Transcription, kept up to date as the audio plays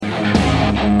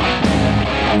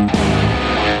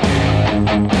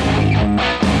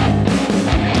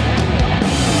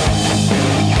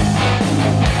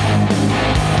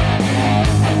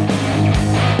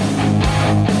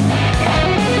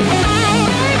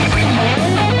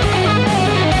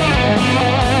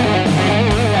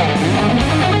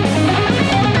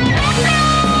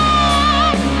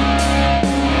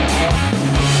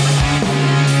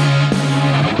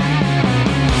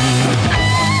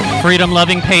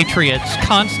Freedom-loving patriots,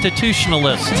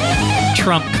 constitutionalists,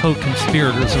 Trump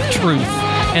co-conspirators of truth,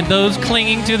 and those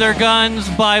clinging to their guns,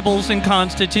 Bibles, and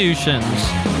constitutions.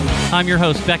 I'm your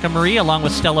host, Becca Marie, along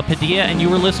with Stella Padilla, and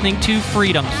you are listening to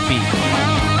Freedom Speak.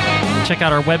 Check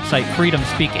out our website,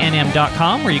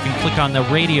 freedomspeaknm.com, where you can click on the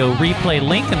radio replay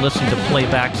link and listen to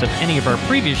playbacks of any of our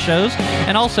previous shows,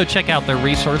 and also check out the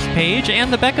resource page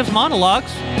and the Becca's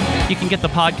Monologues. You can get the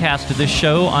podcast of this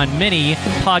show on many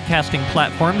podcasting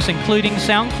platforms, including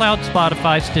SoundCloud,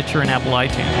 Spotify, Stitcher, and Apple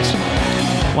iTunes.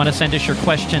 Want to send us your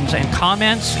questions and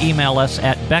comments? Email us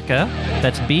at Becca,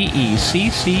 that's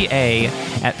BECCA,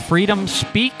 at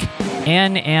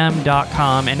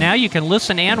freedomspeaknm.com. And now you can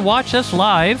listen and watch us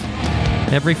live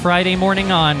every Friday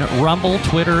morning on Rumble,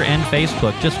 Twitter, and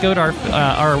Facebook. Just go to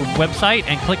our website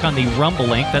and click on the Rumble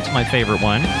link. That's my favorite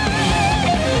one.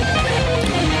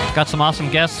 Got some awesome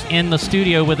guests in the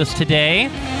studio with us today.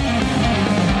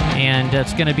 And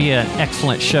it's going to be an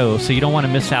excellent show, so you don't want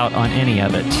to miss out on any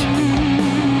of it.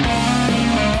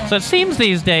 So it seems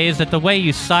these days that the way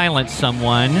you silence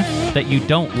someone that you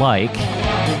don't like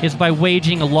is by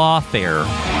waging a lawfare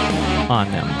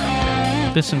on them.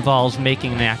 This involves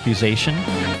making an accusation,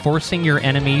 forcing your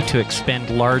enemy to expend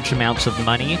large amounts of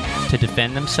money to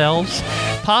defend themselves,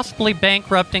 possibly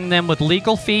bankrupting them with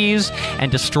legal fees,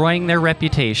 and destroying their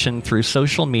reputation through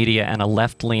social media and a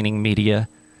left-leaning media.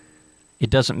 It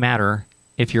doesn't matter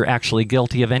if you're actually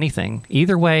guilty of anything.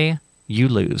 Either way, you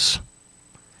lose.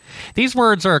 These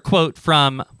words are a quote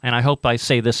from, and I hope I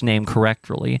say this name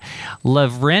correctly,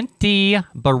 Lavrentiy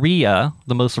Beria,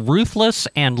 the most ruthless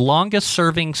and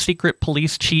longest-serving secret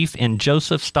police chief in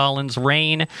Joseph Stalin's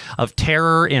reign of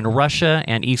terror in Russia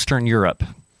and Eastern Europe.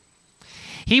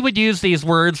 He would use these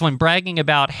words when bragging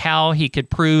about how he could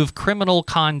prove criminal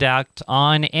conduct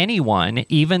on anyone,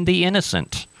 even the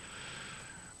innocent.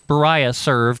 Beria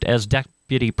served as deputy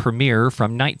premier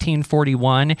from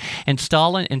 1941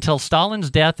 until Stalin's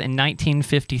death in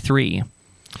 1953,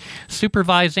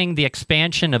 supervising the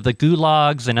expansion of the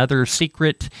gulags and other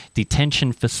secret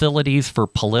detention facilities for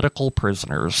political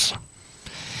prisoners.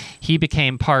 He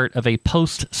became part of a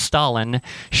post-Stalin,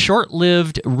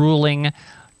 short-lived ruling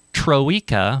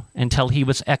troika until he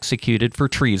was executed for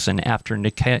treason after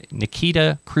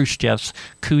Nikita Khrushchev's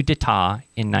coup d'etat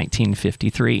in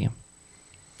 1953.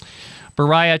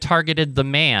 Beria targeted the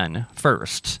man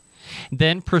first,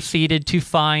 then proceeded to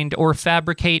find or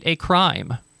fabricate a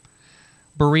crime.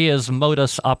 Beria's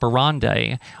modus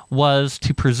operandi was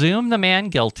to presume the man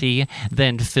guilty,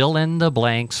 then fill in the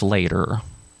blanks later.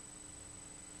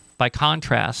 By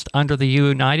contrast, under the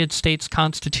United States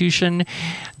Constitution,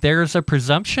 there's a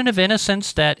presumption of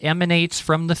innocence that emanates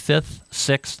from the 5th,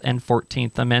 6th, and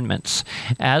 14th Amendments,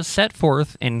 as set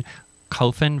forth in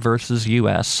Coffin versus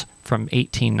U.S. from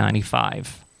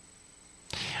 1895.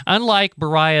 Unlike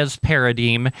Beria's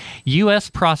paradigm, U.S.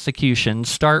 prosecutions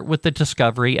start with the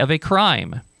discovery of a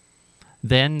crime.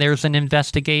 Then there's an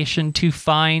investigation to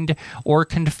find or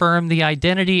confirm the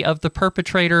identity of the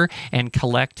perpetrator and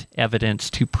collect evidence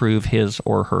to prove his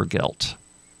or her guilt.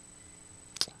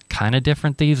 Kind of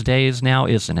different these days now,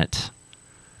 isn't it?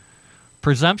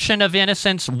 Presumption of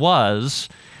innocence was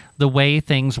the way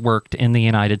things worked in the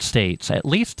United States, at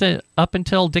least up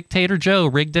until Dictator Joe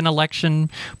rigged an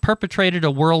election, perpetrated a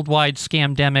worldwide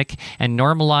scamdemic, and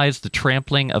normalized the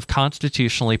trampling of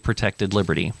constitutionally protected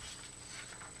liberty.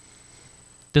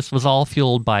 This was all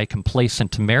fueled by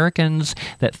complacent Americans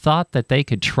that thought that they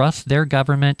could trust their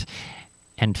government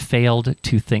and failed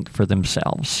to think for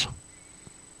themselves.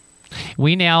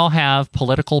 We now have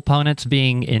political opponents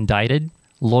being indicted,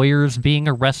 lawyers being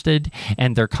arrested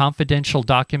and their confidential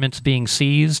documents being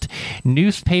seized,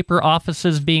 newspaper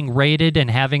offices being raided and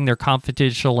having their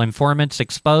confidential informants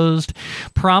exposed,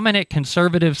 prominent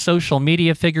conservative social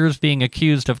media figures being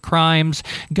accused of crimes,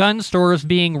 gun stores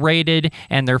being raided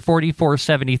and their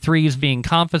 4473s being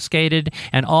confiscated,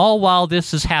 and all while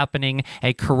this is happening,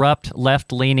 a corrupt,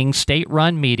 left-leaning,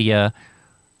 state-run media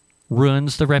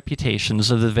ruins the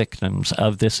reputations of the victims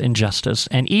of this injustice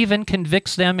and even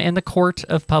convicts them in the court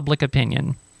of public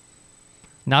opinion.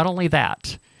 Not only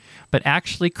that, but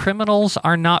actually criminals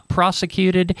are not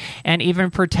prosecuted and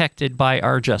even protected by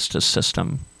our justice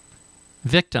system.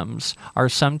 Victims are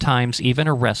sometimes even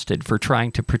arrested for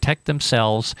trying to protect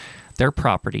themselves, their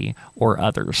property, or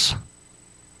others.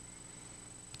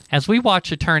 As we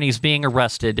watch attorneys being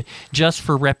arrested just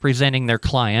for representing their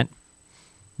client,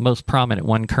 most prominent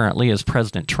one currently is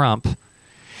President Trump,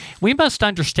 we must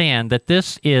understand that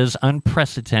this is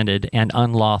unprecedented and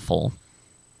unlawful.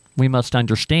 We must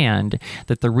understand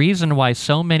that the reason why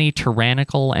so many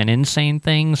tyrannical and insane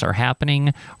things are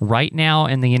happening right now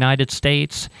in the United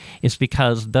States is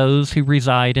because those who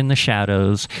reside in the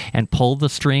shadows and pull the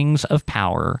strings of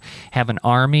power have an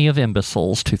army of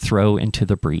imbeciles to throw into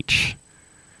the breach.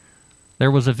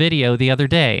 There was a video the other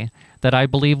day that I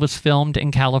believe was filmed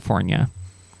in California.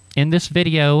 In this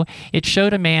video, it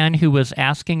showed a man who was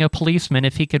asking a policeman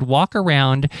if he could walk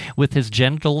around with his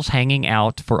genitals hanging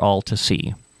out for all to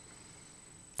see.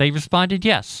 They responded,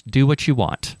 yes, do what you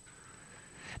want.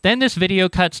 Then this video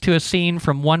cuts to a scene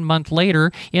from 1 month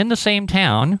later in the same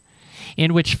town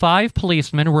in which 5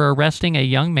 policemen were arresting a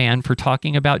young man for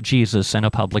talking about Jesus in a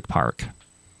public park.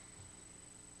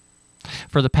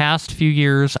 For the past few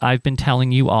years, I've been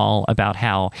telling you all about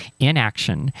how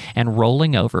inaction and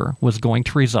rolling over was going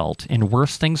to result in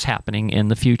worse things happening in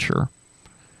the future.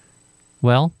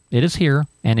 Well, it is here,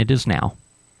 and it is now.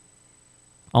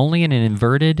 Only in an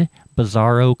inverted,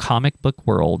 bizarro comic book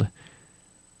world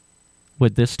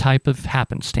would this type of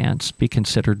happenstance be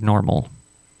considered normal.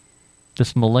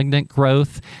 This malignant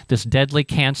growth, this deadly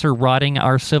cancer rotting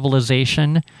our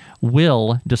civilization,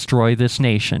 will destroy this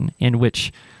nation in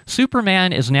which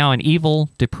Superman is now an evil,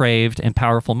 depraved, and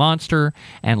powerful monster,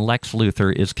 and Lex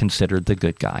Luthor is considered the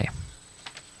good guy.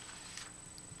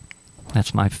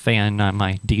 That's my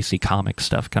my DC Comics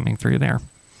stuff coming through there.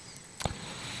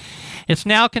 It's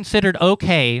now considered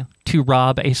okay to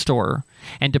rob a store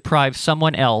and deprive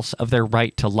someone else of their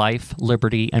right to life,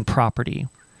 liberty, and property,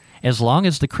 as long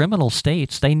as the criminal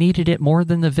states they needed it more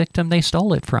than the victim they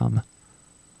stole it from.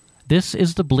 This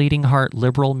is the bleeding heart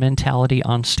liberal mentality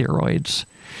on steroids.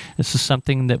 This is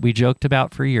something that we joked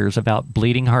about for years, about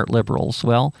bleeding heart liberals.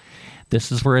 Well,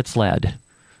 this is where it's led.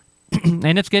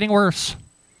 And it's getting worse.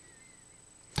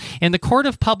 In the court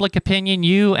of public opinion,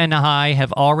 you and I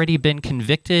have already been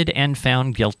convicted and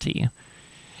found guilty.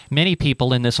 Many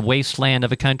people in this wasteland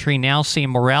of a country now see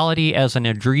morality as an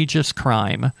egregious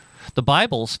crime. The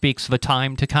Bible speaks of a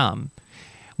time to come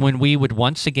when we would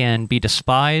once again be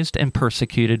despised and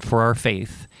persecuted for our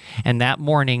faith, and that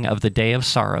morning of the day of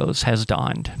sorrows has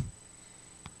dawned.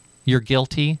 You're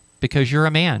guilty because you're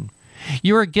a man.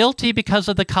 You are guilty because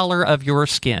of the color of your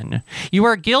skin. You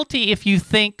are guilty if you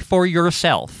think for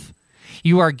yourself.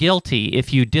 You are guilty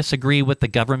if you disagree with the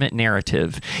government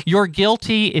narrative. You're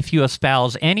guilty if you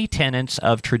espouse any tenets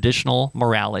of traditional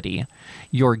morality.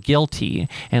 You're guilty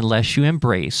unless you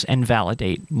embrace and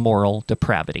validate moral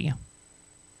depravity.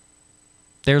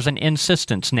 There's an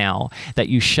insistence now that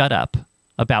you shut up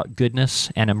about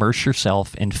goodness and immerse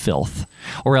yourself in filth,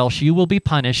 or else you will be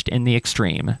punished in the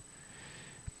extreme.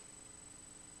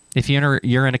 If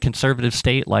you're in a conservative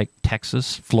state like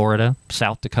Texas, Florida,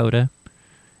 South Dakota,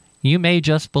 you may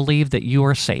just believe that you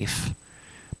are safe,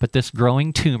 but this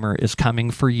growing tumor is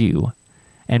coming for you,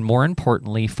 and more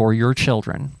importantly, for your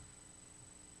children.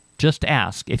 Just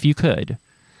ask, if you could,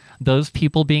 those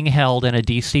people being held in a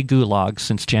DC gulag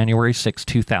since January 6,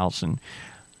 2000,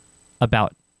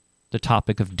 about the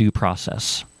topic of due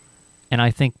process. And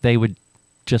I think they would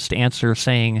just answer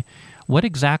saying, what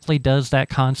exactly does that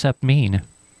concept mean?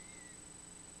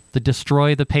 The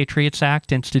Destroy the Patriots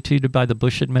Act, instituted by the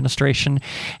Bush administration,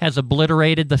 has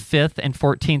obliterated the 5th and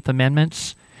 14th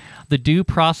Amendments. The Due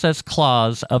Process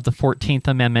Clause of the 14th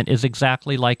Amendment is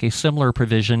exactly like a similar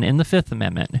provision in the 5th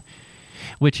Amendment,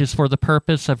 which is for the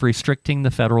purpose of restricting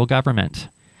the federal government.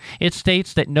 It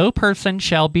states that no person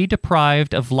shall be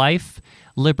deprived of life,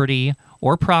 liberty,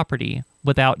 or property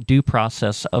without due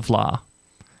process of law.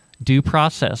 Due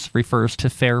process refers to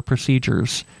fair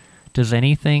procedures. Does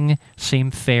anything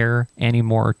seem fair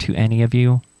anymore to any of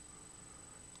you?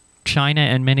 China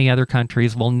and many other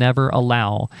countries will never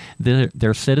allow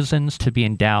their citizens to be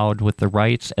endowed with the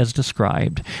rights as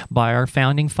described by our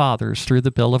founding fathers through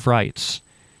the Bill of Rights.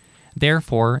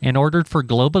 Therefore, in order for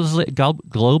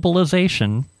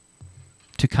globalization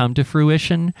to come to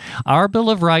fruition, our Bill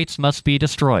of Rights must be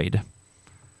destroyed.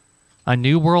 A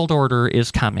new world order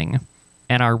is coming,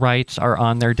 and our rights are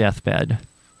on their deathbed.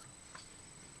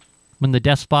 When the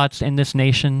despots in this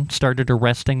nation started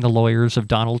arresting the lawyers of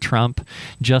Donald Trump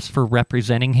just for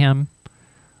representing him,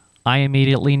 I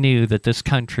immediately knew that this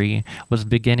country was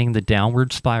beginning the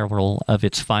downward spiral of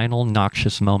its final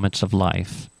noxious moments of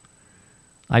life.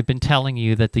 I've been telling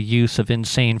you that the use of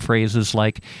insane phrases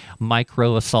like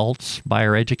micro-assaults by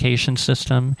our education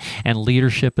system and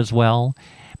leadership as well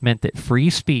meant that free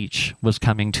speech was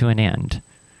coming to an end.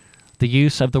 The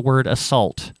use of the word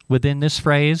assault within this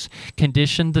phrase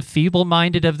conditioned the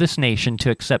feeble-minded of this nation to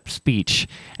accept speech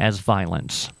as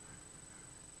violence.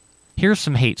 Here's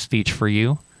some hate speech for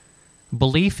you.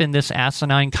 Belief in this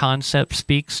asinine concept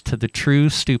speaks to the true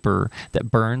stupor that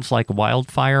burns like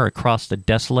wildfire across the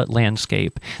desolate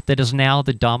landscape that is now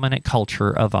the dominant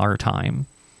culture of our time.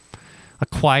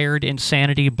 Acquired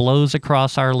insanity blows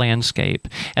across our landscape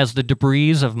as the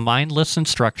debris of mindless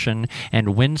instruction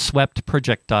and windswept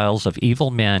projectiles of evil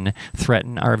men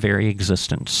threaten our very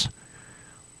existence.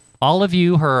 All of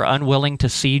you who are unwilling to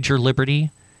cede your liberty,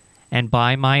 and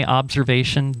by my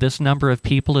observation, this number of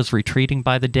people is retreating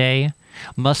by the day,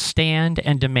 must stand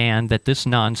and demand that this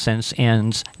nonsense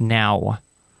ends now.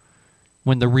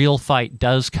 When the real fight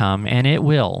does come, and it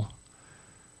will,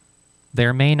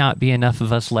 there may not be enough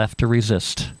of us left to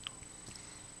resist.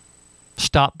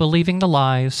 Stop believing the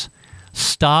lies.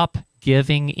 Stop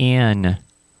giving in.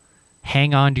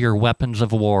 Hang on to your weapons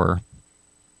of war.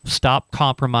 Stop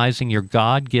compromising your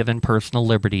God-given personal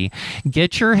liberty.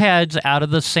 Get your heads out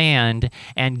of the sand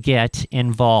and get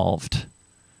involved.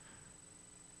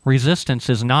 Resistance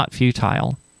is not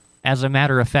futile. As a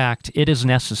matter of fact, it is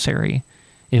necessary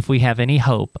if we have any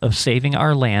hope of saving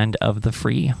our land of the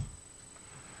free.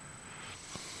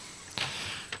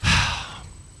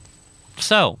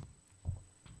 So,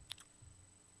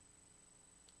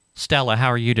 Stella, how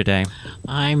are you today?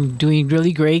 I'm doing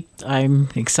really great. I'm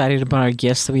excited about our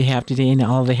guests that we have today and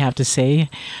all they have to say.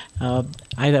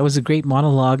 That was a great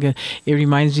monologue. It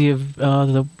reminds me of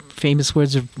the famous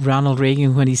words of Ronald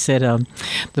Reagan when he said,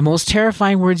 the most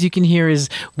terrifying words you can hear is,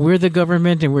 we're the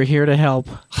government and we're here to help.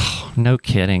 No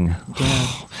kidding.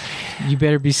 Yeah. You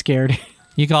better be scared.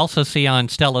 You can also see on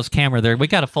Stella's camera there, we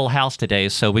got a full house today,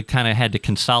 so we kind of had to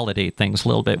consolidate things a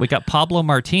little bit. We got Pablo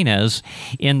Martinez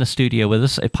in the studio with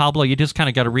us. Pablo, you just kind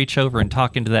of got to reach over and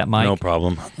talk into that mic. No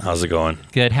problem. How's it going?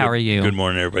 Good. How are you? Good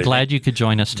morning, everybody. Glad you could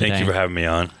join us today. Thank you for having me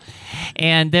on.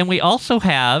 And then we also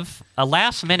have a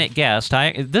last-minute guest.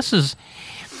 This is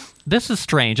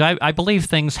strange. I believe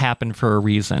things happen for a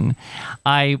reason.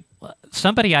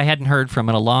 Somebody I hadn't heard from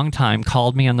in a long time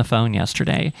called me on the phone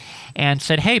yesterday and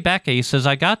said, hey, Becca, he says,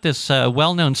 I got this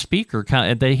well-known speaker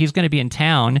that he's going to be in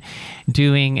town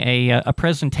doing a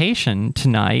presentation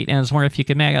tonight, and I was wondering if you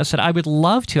could make it. I said, I would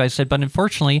love to. I said, but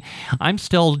unfortunately, I'm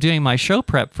still doing my show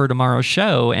prep for tomorrow's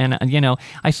show. And,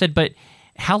 I said, but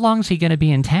how long is he going to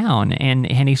be in town? And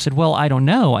he said, well, I don't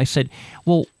know. I said,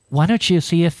 well, why don't you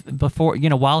see if before,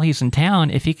 while he's in town,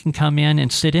 if he can come in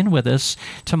and sit in with us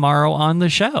tomorrow on the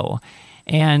show.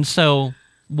 And so,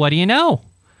 what do you know?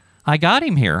 I got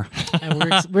him here. And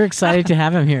we're excited to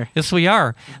have him here. Yes, we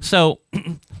are. So,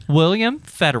 William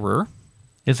Federer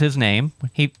is his name.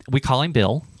 We call him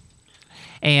Bill.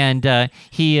 And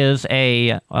he is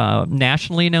a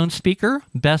nationally known speaker,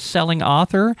 best-selling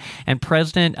author, and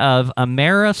president of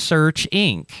AmeriSearch,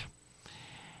 Inc.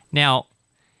 Now,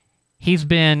 he's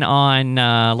been on,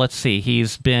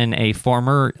 he's been a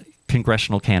former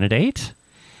congressional candidate.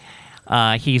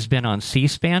 He's been on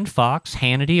C-SPAN, Fox,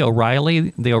 Hannity,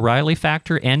 O'Reilly, The O'Reilly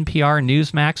Factor, NPR,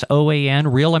 Newsmax,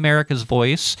 OAN, Real America's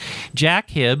Voice, Jack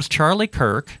Hibbs, Charlie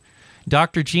Kirk,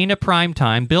 Dr. Gina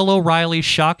Primetime, Bill O'Reilly,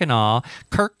 Shock and Awe,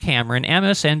 Kirk Cameron,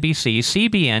 MSNBC,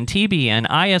 CBN, TBN,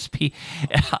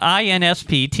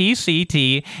 INSP,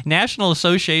 TCT, National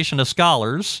Association of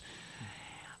Scholars,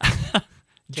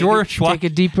 George, take a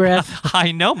deep breath.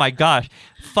 I know, my gosh.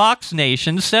 Fox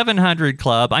Nation, 700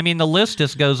 Club. I mean, the list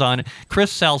just goes on.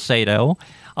 Chris Salcedo.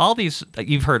 All these,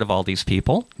 you've heard of all these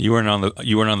people. You weren't on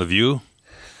the View?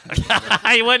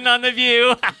 I wasn't on The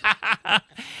View.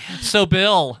 So,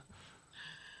 Bill,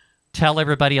 tell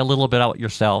everybody a little bit about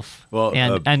yourself. Well,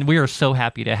 and we are so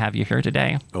happy to have you here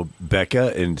today. Well,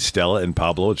 Becca and Stella and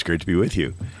Pablo, it's great to be with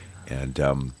you.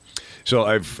 And so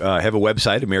I have a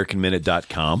website,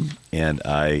 AmericanMinute.com, and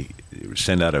I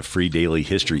send out a free daily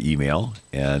history email,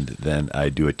 and then I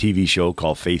do a TV show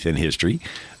called Faith in History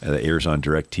that airs on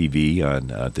DirecTV on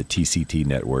the TCT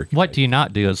network. What do you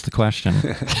not do is the question.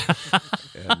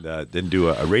 And then do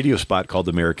a radio spot called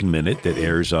American Minute that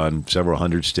airs on several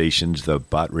hundred stations, the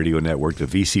Bot Radio Network, the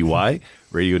VCY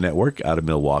Radio Network out of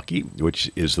Milwaukee,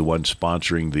 which is the one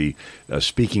sponsoring the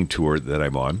speaking tour that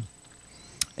I'm on.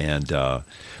 And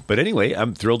but anyway,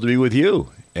 I'm thrilled to be with you.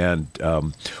 And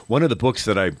one of the books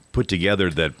that I put together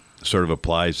that sort of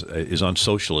applies is on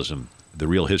socialism, the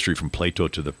real history from Plato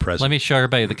to the present. Let me show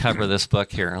everybody the cover of this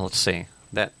book here. Let's see.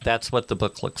 That's what the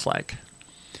book looks like.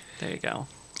 There you go.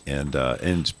 And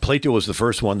Plato was the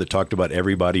first one that talked about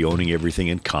everybody owning everything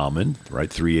in common, right?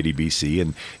 380 BC.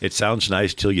 And it sounds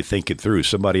nice till you think it through.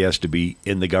 Somebody has to be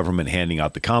in the government handing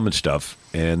out the common stuff,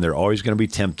 and they're always going to be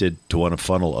tempted to want to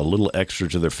funnel a little extra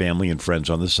to their family and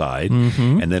friends on the side,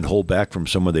 and then hold back from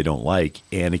someone they don't like,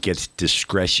 and it gets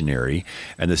discretionary.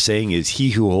 And the saying is,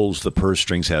 he who holds the purse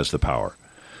strings has the power.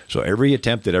 So every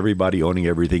attempt at everybody owning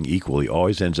everything equally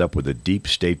always ends up with a deep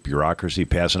state bureaucracy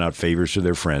passing out favors to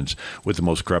their friends, with the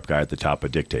most corrupt guy at the top, a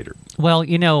dictator. Well,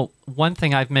 one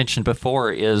thing I've mentioned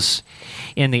before is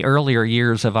in the earlier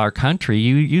years of our country,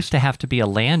 you used to have to be a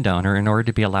landowner in order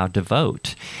to be allowed to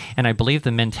vote. And I believe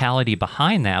the mentality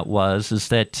behind that is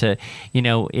that,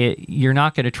 you're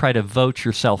not going to try to vote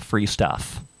yourself free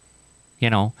stuff.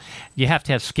 You have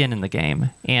to have skin in the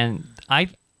game. And I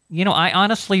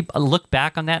honestly look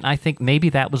back on that, and I think maybe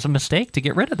that was a mistake to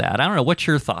get rid of that. I don't know. What's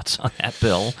your thoughts on that,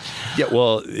 Bill? Yeah,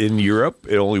 well, in Europe,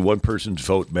 only one person's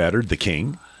vote mattered, the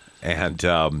king. And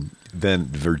then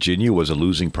Virginia was a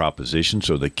losing proposition,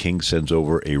 so the king sends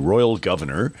over a royal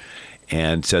governor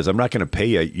and says, I'm not going to pay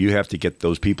you. You have to get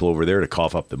those people over there to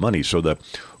cough up the money. So the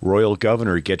royal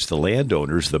governor gets the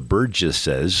landowners, the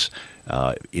burgesses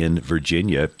in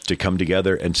Virginia, to come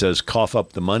together and says, cough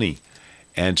up the money.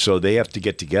 And so they have to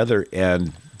get together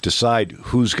and decide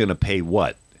who's going to pay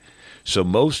what. So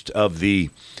most of the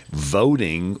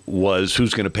voting was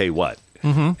who's going to pay what.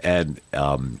 Mm-hmm.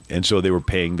 And so they were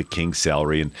paying the king's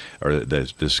salary or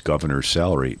this governor's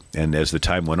salary. And as the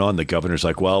time went on, the governor's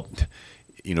like, well,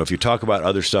 if you talk about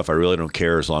other stuff, I really don't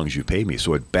care as long as you pay me.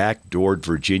 So it backdoored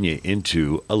Virginia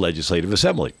into a legislative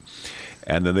assembly.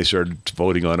 And then they started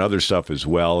voting on other stuff as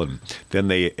well. And then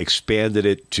they expanded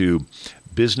it to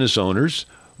business owners.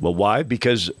 Well, why?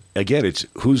 Because, again, it's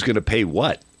who's going to pay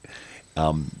what.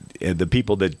 And the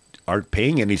people that aren't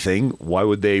paying anything, why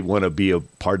would they want to be a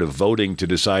part of voting to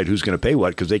decide who's going to pay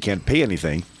what? Because they can't pay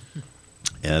anything.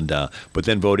 And but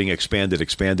then voting expanded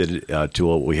to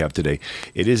what we have today.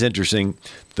 It is interesting.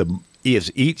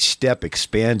 As each step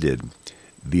expanded,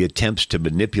 the attempts to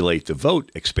manipulate the vote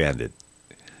expanded.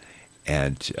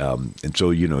 And so,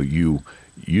 you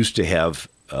used to have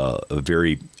a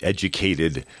very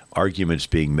educated arguments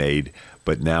being made,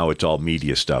 but now it's all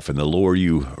media stuff. And the lower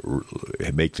you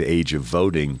make the age of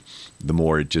voting, the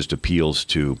more it just appeals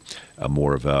to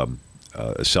more of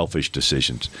selfish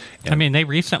decisions. And they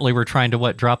recently were trying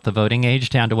to drop the voting age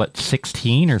down to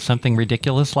 16 or something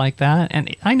ridiculous like that.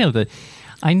 And I know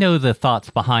the thoughts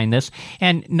behind this.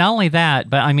 And not only that,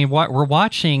 but we're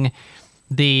watching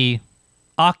the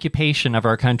occupation of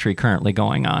our country currently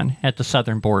going on at the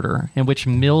southern border, in which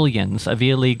millions of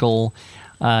illegal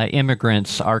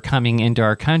immigrants are coming into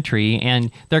our country, and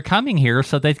they're coming here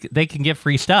so they can get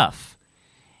free stuff.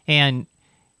 And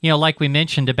like we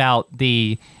mentioned about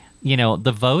the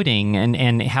voting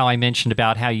and how I mentioned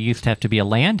about how you used to have to be a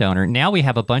landowner. Now we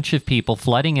have a bunch of people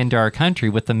flooding into our country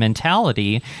with the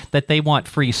mentality that they want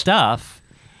free stuff.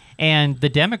 And the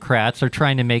Democrats are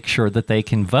trying to make sure that they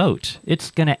can vote.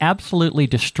 It's going to absolutely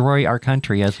destroy our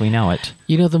country as we know it.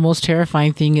 The most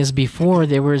terrifying thing is before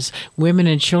there was women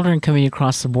and children coming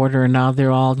across the border, and now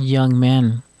they're all young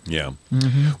men. Yeah.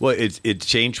 Mm-hmm. Well, it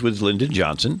changed with Lyndon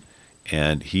Johnson,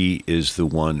 and he is the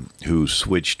one who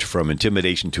switched from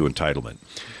intimidation to entitlement.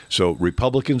 So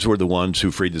Republicans were the ones who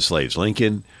freed the slaves.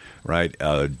 Lincoln, right,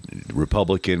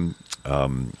 Republican.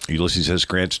 Ulysses S.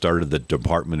 Grant started the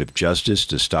Department of Justice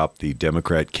to stop the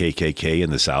Democrat KKK in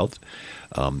the South.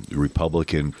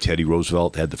 Republican Teddy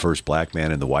Roosevelt had the first black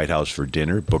man in the White House for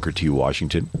dinner, Booker T.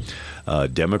 Washington.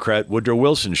 Democrat Woodrow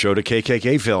Wilson showed a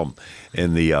KKK film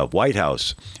in the White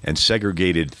House and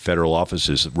segregated federal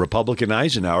offices. Republican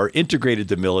Eisenhower integrated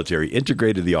the military,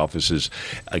 integrated the offices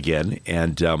again,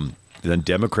 and then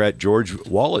Democrat George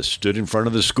Wallace stood in front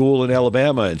of the school in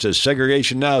Alabama and says,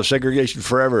 segregation now, segregation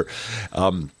forever.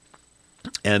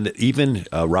 And even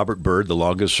Robert Byrd, the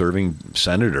longest-serving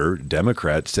senator,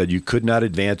 Democrat, said you could not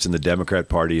advance in the Democrat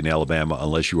Party in Alabama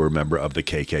unless you were a member of the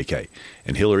KKK.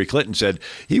 And Hillary Clinton said,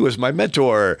 he was my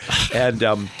mentor. And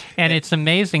it's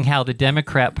amazing how the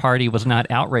Democrat Party was not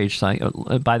outraged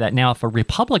by that. Now, if a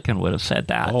Republican would have said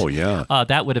that,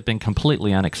 that would have been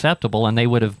completely unacceptable, and they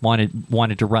would have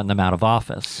wanted to run them out of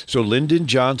office. So Lyndon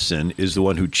Johnson is the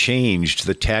one who changed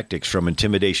the tactics from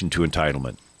intimidation to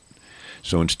entitlement.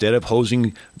 So instead of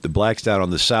hosing the blacks down on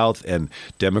the South and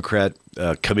Democrat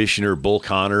Commissioner Bull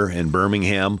Connor in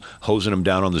Birmingham hosing them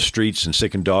down on the streets and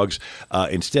sick and dogs,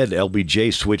 instead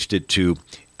LBJ switched it to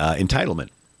entitlement.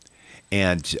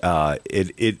 And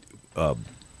it's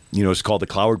called the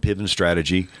Cloward-Piven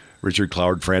strategy. Richard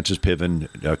Cloward, Francis Piven,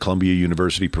 Columbia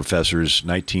University professors,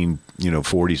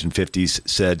 1940s and 50s,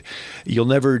 said, you'll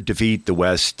never defeat the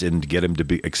West and get them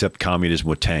to accept communism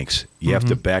with tanks. You have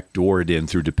to backdoor it in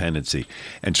through dependency.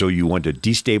 And so you want to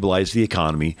destabilize the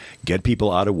economy, get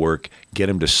people out of work, get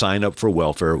them to sign up for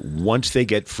welfare. Once they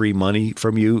get free money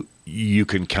from you, you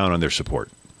can count on their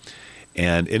support.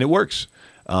 And it works.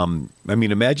 I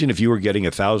mean, imagine if you were getting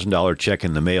 $1,000 check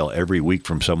in the mail every week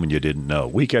from someone you didn't know.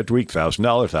 Week after week,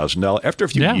 $1,000. After a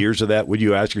few years of that, would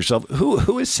you ask yourself,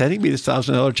 who is sending me this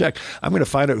 $1,000 check? I'm going to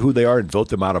find out who they are and vote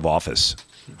them out of office.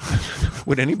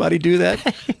 Would anybody do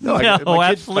that? No, my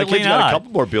absolutely kids not. got a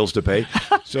couple more bills to pay.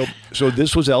 So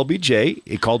this was LBJ.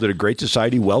 He called it a Great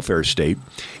Society welfare state,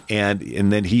 and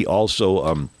then he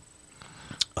also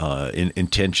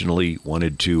intentionally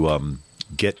wanted to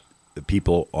get the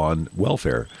people on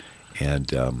welfare and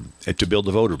to build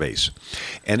the voter base.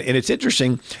 And it's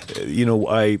interesting,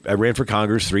 I ran for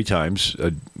Congress 3 times,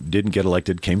 didn't get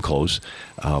elected, came close.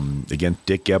 Again,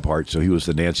 Dick Gephardt, so he was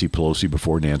the Nancy Pelosi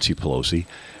before Nancy Pelosi.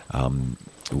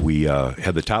 We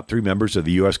had the top 3 members of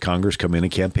the U.S. Congress come in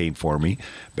and campaign for me.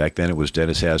 Back then it was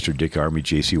Dennis Hastert, Dick Armey,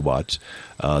 J.C. Watts.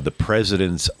 The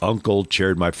president's uncle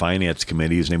chaired my finance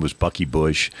committee. His name was Bucky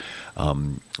Bush.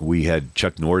 We had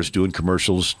Chuck Norris doing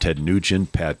commercials, Ted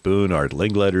Nugent, Pat Boone, Art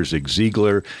Lingletter, Zig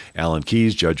Ziglar, Alan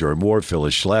Keyes, Judge Roy Moore,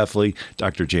 Phyllis Schlafly,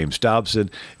 Dr. James Dobson.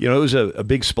 It was a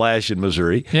big splash in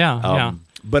Missouri. Yeah.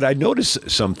 But I noticed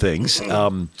some things.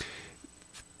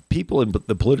 People in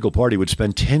the political party would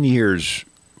spend 10 years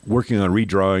working on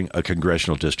redrawing a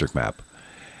congressional district map.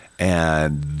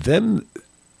 And then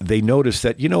they noticed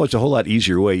that, it's a whole lot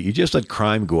easier way. You just let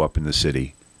crime go up in the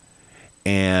city,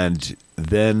 and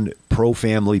then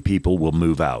pro-family people will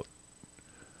move out.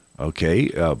 Okay,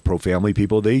 pro-family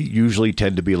people, they usually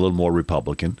tend to be a little more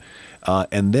Republican.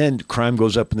 And then crime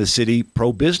goes up in the city.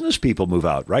 Pro-business people move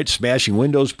out, right? Smashing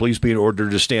windows, police being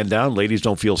ordered to stand down. Ladies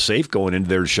don't feel safe going into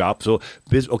their shop. So,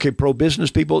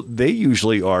 pro-business people, they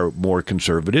usually are more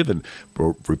conservative and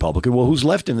pro-Republican. Well, who's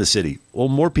left in the city? Well,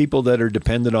 more people that are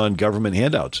dependent on government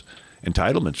handouts,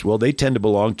 entitlements. Well, they tend to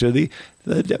belong to the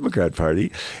Democrat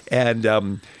Party.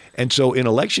 And so in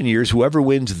election years, whoever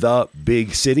wins the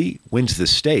big city wins the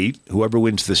state. Whoever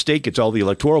wins the state gets all the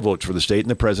electoral votes for the state, and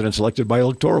the president's elected by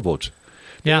electoral votes.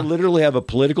 They literally have a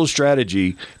political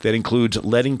strategy that includes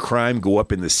letting crime go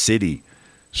up in the city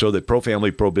so that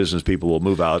pro-family, pro-business people will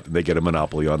move out and they get a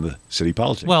monopoly on the city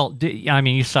politics. Well,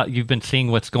 you've been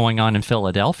seeing what's going on in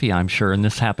Philadelphia, I'm sure, and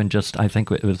this happened I think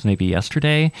it was maybe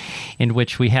yesterday, in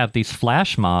which we have these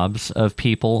flash mobs of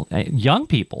people, young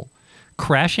people,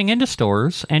 crashing into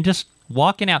stores and just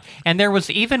walking out. And there was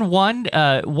even one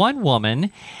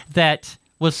woman that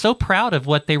was so proud of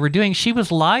what they were doing, she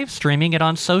was live streaming it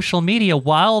on social media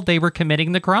while they were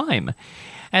committing the crime.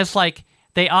 As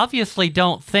they obviously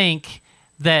don't think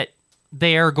that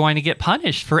they are going to get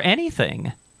punished for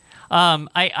anything.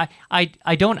 I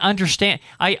don't understand.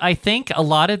 I think a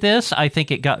lot of this,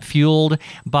 it got fueled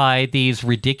by these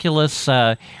ridiculous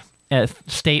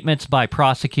statements by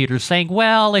prosecutors saying,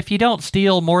 well, if you don't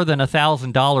steal more than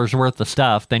 $1,000 worth of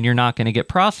stuff, then you're not going to get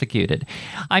prosecuted.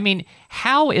 I mean,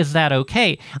 how is that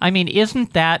okay? I mean,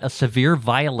 isn't that a severe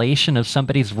violation of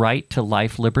somebody's right to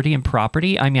life, liberty, and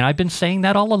property? I mean, I've been saying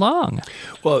that all along.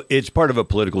 Well, it's part of a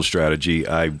political strategy.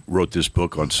 I wrote this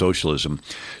book on socialism.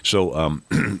 So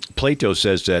Plato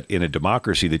says that in a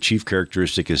democracy, the chief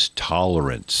characteristic is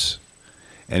tolerance.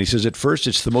 And he says, at first,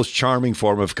 it's the most charming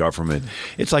form of government.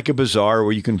 It's like a bazaar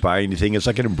where you can buy anything. It's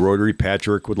like an embroidery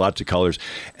patchwork with lots of colors.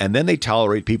 And then they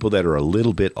tolerate people that are a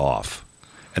little bit off.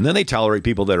 And then they tolerate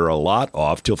people that are a lot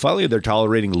off till finally they're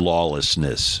tolerating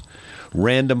lawlessness,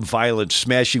 random violence,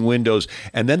 smashing windows.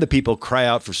 And then the people cry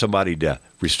out for somebody to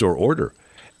restore order.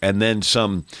 And then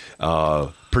some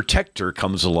protector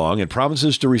comes along and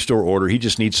promises to restore order. He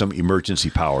just needs some emergency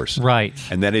powers. Right.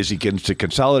 And then as he gets to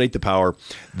consolidate the power,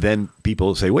 then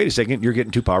people say, wait a second, you're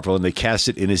getting too powerful. And they cast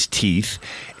it in his teeth.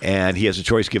 And he has a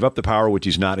choice, give up the power, which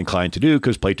he's not inclined to do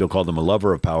because Plato called him a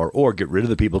lover of power, or get rid of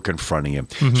the people confronting him.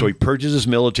 Mm-hmm. So he purges his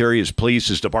military, his police,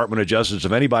 his Department of Justice,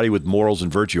 of anybody with morals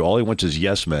and virtue. All he wants is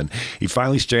yes men. He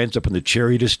finally stands up in the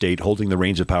chariot of state holding the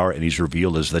reins of power, and he's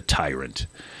revealed as the tyrant.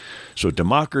 So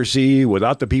democracy,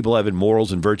 without the people having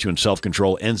morals and virtue and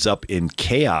self-control, ends up in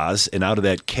chaos. And out of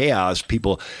that chaos,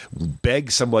 people beg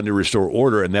someone to restore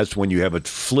order. And that's when you have a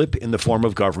flip in the form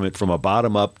of government from a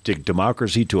bottom-up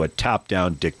democracy to a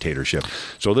top-down dictatorship.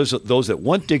 So those that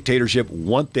want dictatorship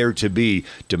want there to be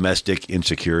domestic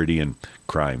insecurity and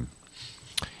crime.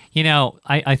 You know,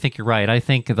 I think you're right. I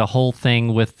think the whole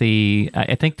thing with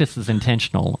I think this is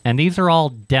intentional. And these are all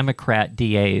Democrat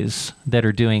DAs that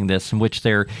are doing this, in which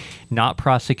they're not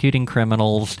prosecuting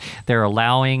criminals. They're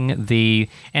allowing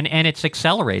and it's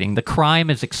accelerating. The crime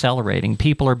is accelerating.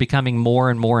 People are becoming more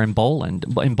and more emboldened,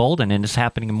 and it's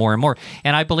happening more and more.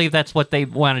 And I believe that's what they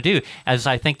want to do, as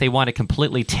I think they want to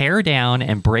completely tear down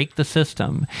and break the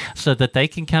system so that they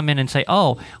can come in and say,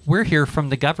 oh, we're here from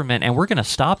the government and we're going to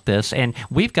stop this. And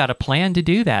we've got got a plan to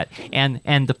do that.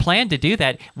 And the plan to do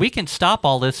that, we can stop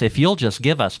all this if you'll just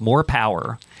give us more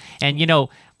power. And,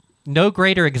 no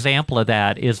greater example of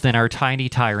that is than our tiny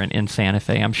tyrant in Santa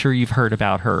Fe. I'm sure you've heard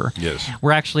about her. Yes.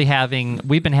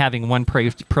 We've been having one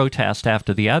protest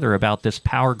after the other about this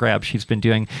power grab she's been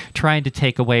doing, trying to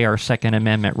take away our Second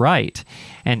Amendment right.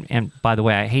 And by the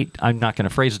way, I'm not going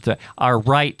to phrase it, our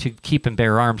right to keep and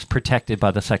bear arms protected by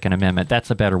the Second Amendment.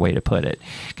 That's a better way to put it,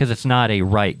 because it's not a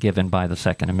right given by the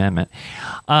Second Amendment.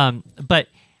 But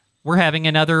we're having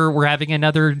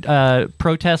another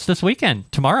protest this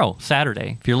weekend, tomorrow,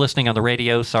 Saturday. If you're listening on the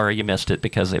radio, sorry you missed it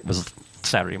because it was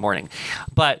Saturday morning.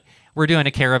 But we're doing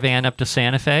a caravan up to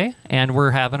Santa Fe, and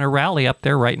we're having a rally up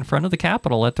there right in front of the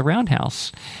Capitol at the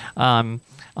Roundhouse on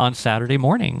Saturday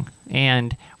morning.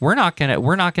 And we're not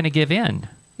gonna give in.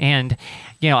 And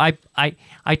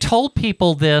I told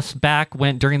people this back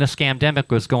when during the scamdemic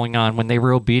was going on, when they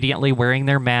were obediently wearing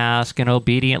their mask and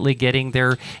obediently getting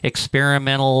their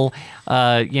experimental,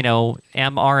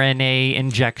 mRNA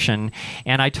injection.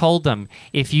 And I told them,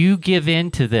 if you give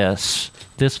in to this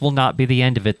will not be the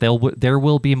end of it. There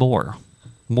will be more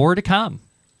to come.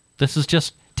 This is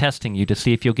just testing you to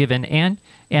see if you'll give in, and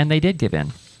they did give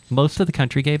in. Most of the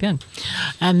country gave in.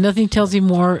 And nothing tells you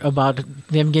more about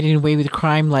them getting away with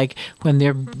crime, like when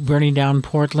they're burning down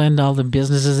Portland, all the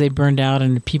businesses they burned out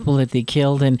and the people that they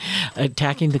killed and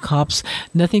attacking the cops.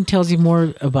 Nothing tells you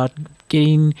more about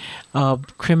getting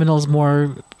criminals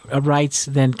more rights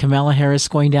than Kamala Harris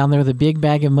going down there with a big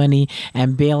bag of money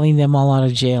and bailing them all out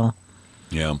of jail.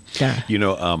 Yeah.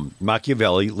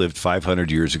 Machiavelli lived 500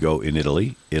 years ago in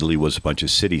Italy. Italy was a bunch of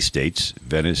city-states,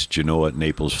 Venice, Genoa,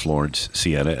 Naples, Florence,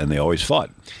 Siena, and they always fought.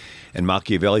 And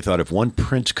Machiavelli thought if one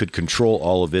prince could control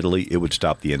all of Italy, it would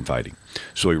stop the infighting.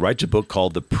 So he writes a book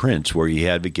called The Prince, where he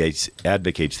advocates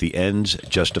the ends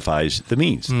justifies the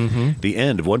means. Mm-hmm. The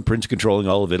end of one prince controlling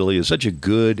all of Italy is such a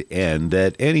good end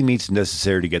that any means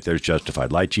necessary to get there is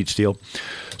justified. Lie, cheat, steal.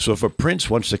 So if a prince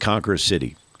wants to conquer a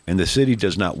city, and the city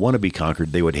does not want to be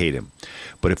conquered, they would hate him.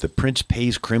 But if the prince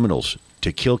pays criminals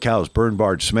to kill cows, burn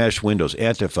barns, smash windows,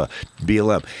 Antifa,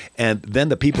 BLM, and then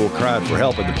the people will cry out for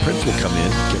help, and the prince will come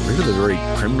in, get rid of the very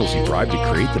criminals he bribed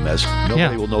to create the mess.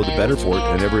 Nobody will know the better for it,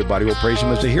 and everybody will praise him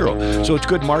as a hero. So it's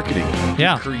good marketing.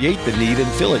 You create the need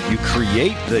and fill it. You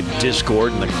create the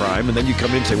discord and the crime, and then you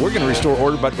come in and say, we're going to restore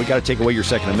order, but we got to take away your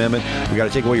Second Amendment. We got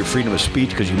to take away your freedom of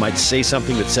speech because you might say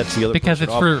something that sets the other because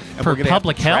it's person off, for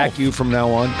public health. Track you from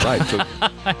now on. Right. So,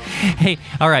 hey,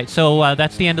 all right. So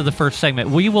that's the end of the first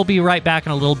segment. We will be right back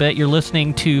in a little bit. You're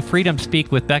listening to Freedom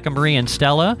Speak with Becca Marie and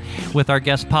Stella with our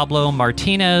guests Pablo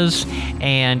Martinez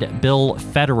and Bill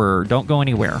Federer. Don't go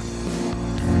anywhere.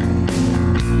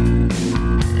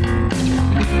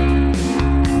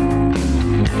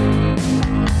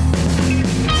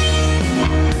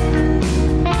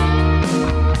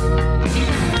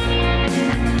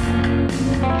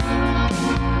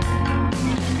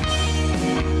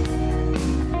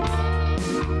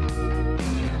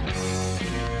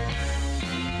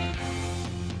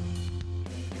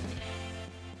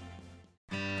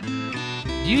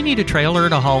 Do you need a trailer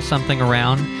to haul something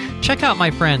around? Check out my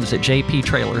friends at JP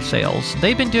Trailer Sales.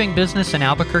 They've been doing business in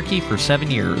Albuquerque for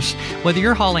 7 years. Whether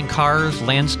you're hauling cars,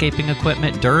 landscaping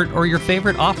equipment, dirt, or your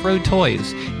favorite off-road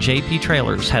toys, JP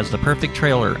Trailers has the perfect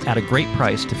trailer at a great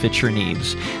price to fit your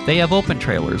needs. They have open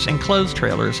trailers and closed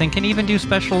trailers and can even do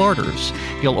special orders.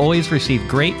 You'll always receive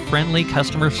great, friendly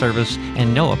customer service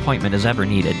and no appointment is ever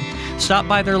needed. Stop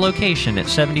by their location at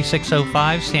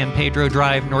 7605 San Pedro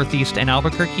Drive Northeast in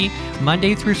Albuquerque,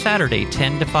 Monday through Saturday,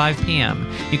 10 to 5 p.m.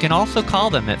 You can also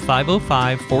call them at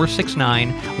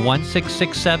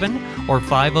 505-469-1667 or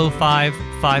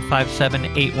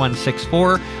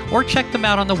 505-557-8164 or check them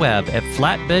out on the web at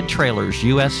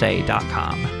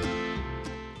flatbedtrailersusa.com.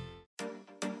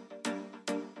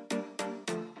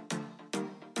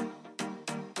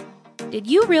 Did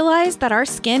you realize that our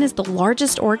skin is the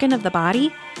largest organ of the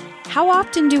body? How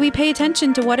often do we pay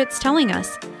attention to what it's telling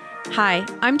us? Hi,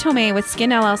 I'm Tomei with Skin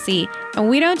LLC, and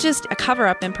we don't just cover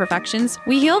up imperfections,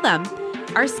 we heal them.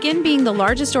 Our skin being the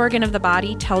largest organ of the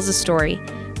body tells a story.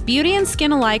 Beauty and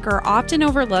skin alike are often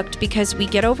overlooked because we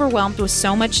get overwhelmed with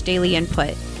so much daily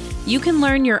input. You can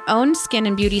learn your own skin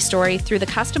and beauty story through the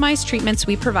customized treatments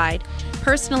we provide,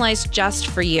 personalized just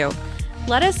for you.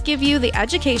 Let us give you the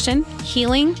education,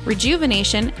 healing,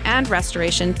 rejuvenation, and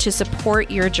restoration to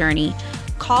support your journey.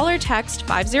 Call or text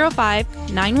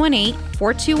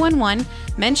 505-918-4211,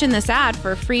 mention this ad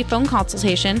for a free phone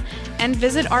consultation, and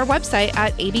visit our website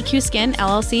at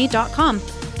abqskinllc.com.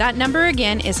 That number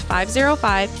again is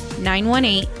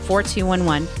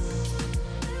 505-918-4211.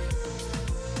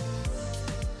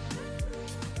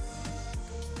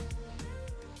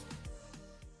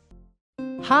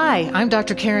 Hi, I'm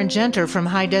Dr. Karen Genter from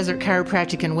High Desert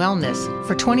Chiropractic and Wellness.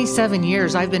 For 27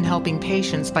 years, I've been helping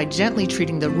patients by gently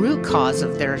treating the root cause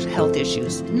of their health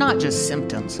issues, not just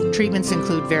symptoms. Treatments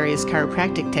include various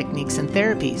chiropractic techniques and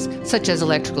therapies, such as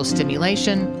electrical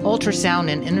stimulation, ultrasound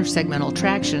and intersegmental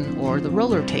traction, or the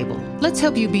roller table. Let's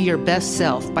help you be your best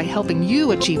self by helping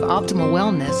you achieve optimal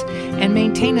wellness and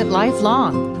maintain it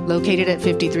lifelong. Located at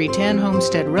 5310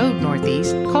 Homestead Road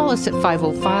Northeast, call us at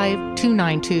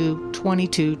 505-292-2226.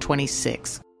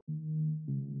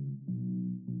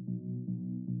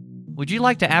 Would you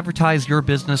like to advertise your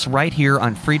business right here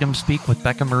on Freedom Speak with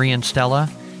Becca Marie and Stella?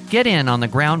 Get in on the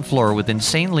ground floor with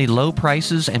insanely low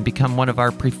prices and become one of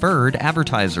our preferred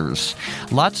advertisers.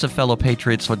 Lots of fellow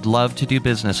patriots would love to do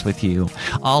business with you.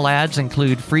 All ads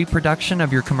include free production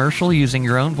of your commercial using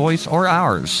your own voice or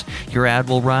ours. Your ad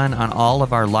will run on all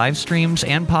of our live streams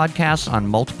and podcasts on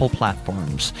multiple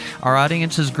platforms. Our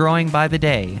audience is growing by the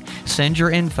day. Send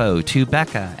your info to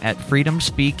Becca at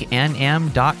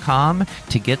freedomspeaknm.com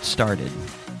to get started.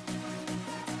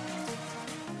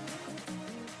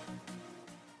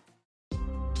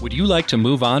 Would you like to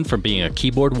move on from being a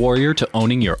keyboard warrior to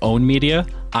owning your own media?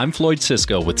 I'm Floyd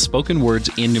Cisco with Spoken Words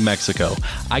in New Mexico.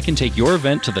 I can take your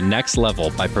event to the next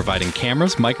level by providing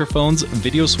cameras, microphones,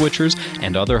 video switchers,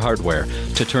 and other hardware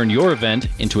to turn your event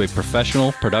into a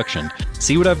professional production.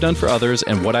 See what I've done for others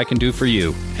and what I can do for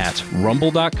you at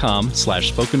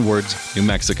rumble.com/spokenwords New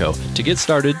Mexico. To get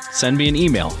started, send me an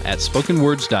email at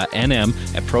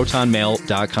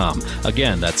spokenwords.nm@protonmail.com.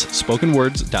 Again, that's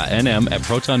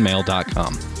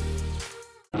spokenwords.nm@protonmail.com.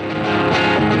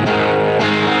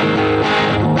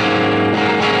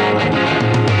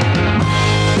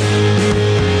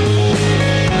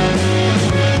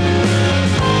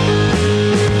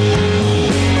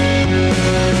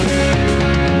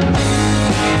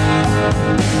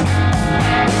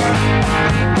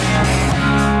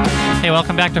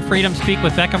 Welcome back to Freedom Speak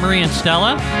with Becca Marie and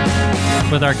Stella,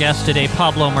 with our guest today,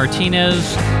 Pablo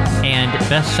Martinez, and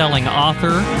best-selling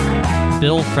author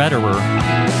Bill Frederer.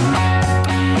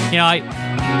 You know, I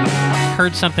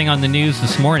heard something on the news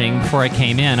this morning before I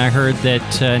came in. I heard that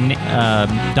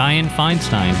Dianne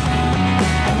Feinstein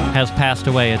has passed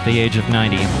away at the age of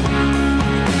 90.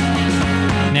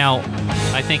 Now,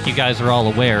 I think you guys are all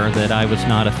aware that I was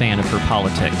not a fan of her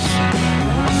politics.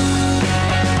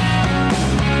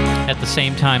 At the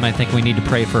same time, I think we need to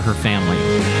pray for her family.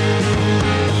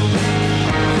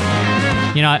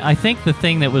 You know, I think the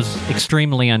thing that was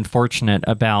extremely unfortunate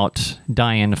about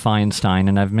Dianne Feinstein,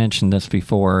 and I've mentioned this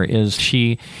before, is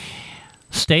she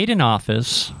stayed in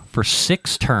office for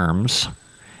 6 terms.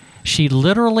 She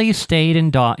literally stayed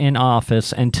in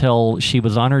office until she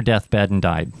was on her deathbed and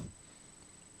died.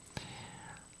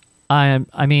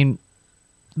 I mean...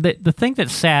 The thing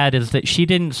that's sad is that she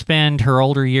didn't spend her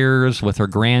older years with her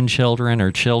grandchildren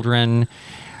or children,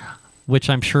 which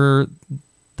I'm sure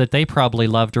that they probably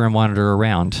loved her and wanted her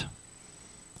around.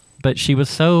 But she was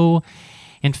so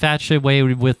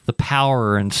infatuated with the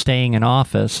power and staying in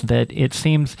office that it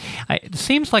seems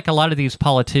like a lot of these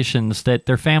politicians, that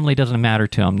their family doesn't matter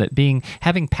to them, that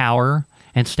having power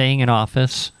and staying in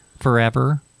office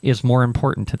forever is more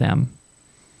important to them.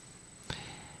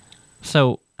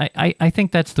 So I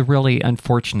think that's the really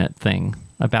unfortunate thing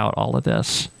about all of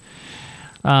this.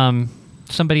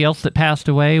 Somebody else that passed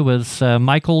away was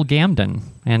Michael Gambon.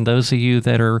 And those of you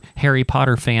that are Harry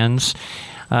Potter fans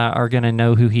are going to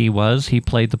know who he was. He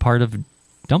played the part of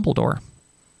Dumbledore.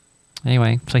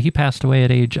 Anyway, so he passed away at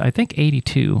age, I think,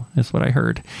 82 is what I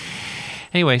heard.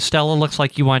 Anyway, Stella, looks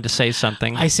like you wanted to say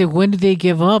something. I said, when did they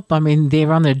give up? I mean,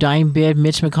 they're on their dying bed.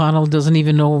 Mitch McConnell doesn't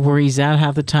even know where he's at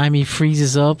half the time. He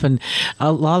freezes up. And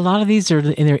a lot of these are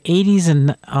in their 80s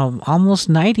and almost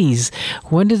 90s.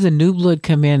 When does the new blood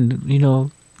come in? You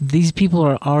know, these people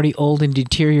are already old and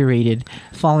deteriorated,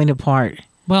 falling apart.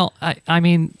 Well, I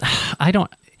mean, I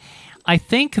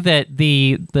think that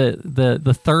the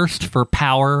thirst for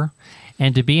power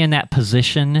and to be in that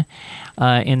position,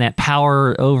 in that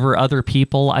power over other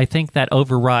people, I think that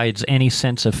overrides any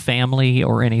sense of family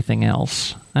or anything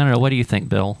else. I don't know. What do you think,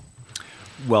 Bill?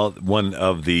 Well, one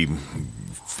of the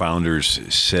founders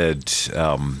said,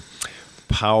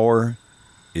 power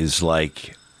is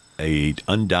like an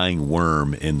undying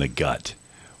worm in the gut.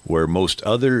 Where most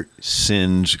other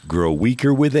sins grow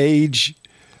weaker with age,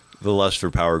 the lust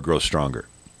for power grows stronger.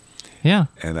 Yeah.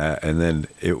 And then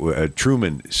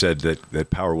Truman said that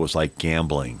power was like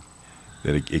gambling,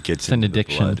 that it gets into an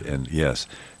addiction. The blood. And yes,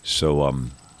 so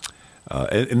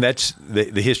and that's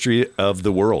the history of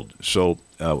the world. So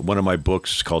one of my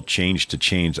books is called Change to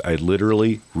Change. I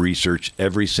literally researched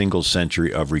every single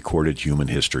century of recorded human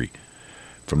history,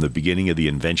 from the beginning of the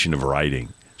invention of writing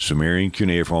Sumerian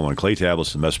cuneiform on clay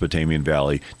tablets in the Mesopotamian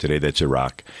Valley. Today, that's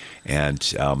Iraq. And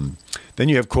then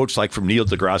you have quotes like from Neil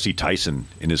deGrasse Tyson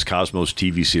in his Cosmos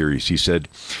TV series. He said,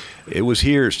 "It was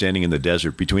here, standing in the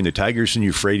desert between the Tigris and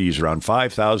Euphrates around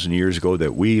 5,000 years ago,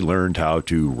 that we learned how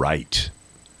to write."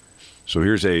 So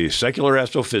here's a secular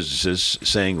astrophysicist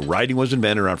saying writing was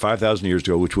invented around 5,000 years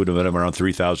ago, which would have been around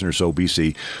 3,000 or so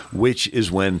BC, which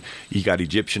is when you got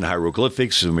Egyptian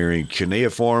hieroglyphics, Sumerian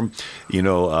cuneiform,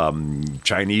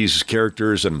 Chinese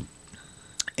characters,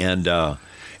 and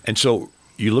so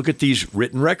you look at these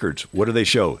written records. What do they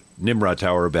show? Nimrod,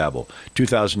 Tower of Babel,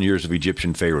 2,000 years of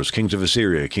Egyptian pharaohs, kings of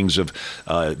Assyria, kings of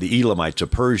the Elamites, the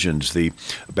Persians, the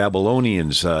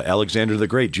Babylonians, Alexander the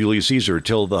Great, Julius Caesar,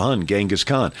 Attila the Hun, Genghis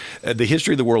Khan. The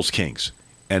history of the world's kings.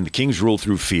 And the kings rule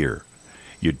through fear.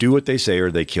 You do what they say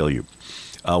or they kill you.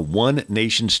 One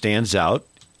nation stands out.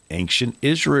 Ancient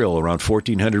Israel, around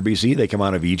 1400 BC, they come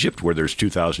out of Egypt, where there's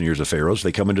 2,000 years of pharaohs.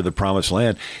 They come into the Promised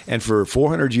Land, and for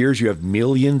 400 years, you have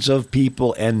millions of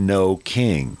people and no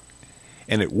king.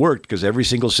 And it worked because every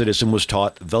single citizen was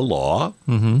taught the law,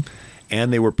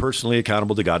 and they were personally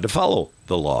accountable to God to follow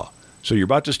the law. So you're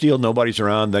about to steal, nobody's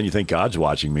around, then you think God's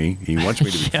watching me. He wants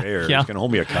me to be fair. Yeah. He's going to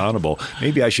hold me accountable.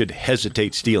 Maybe I should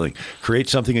hesitate stealing. Create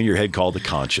something in your head called the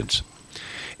conscience.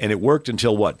 And it worked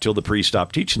until what? Till the priests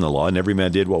stopped teaching the law, and every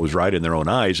man did what was right in their own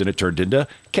eyes, and it turned into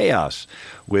chaos,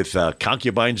 with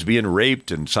concubines being raped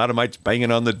and sodomites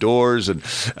banging on the doors, and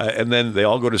then they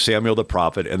all go to Samuel the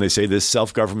prophet, and they say this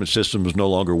self-government system is no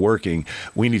longer working.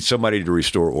 We need somebody to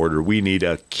restore order. We need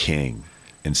a king.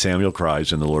 And Samuel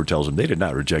cries, and the Lord tells him, they did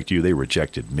not reject you, they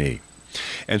rejected me.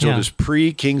 And so this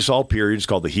pre-King Saul period is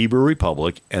called the Hebrew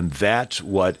Republic, and that's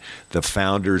what the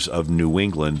founders of New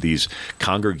England, these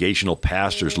congregational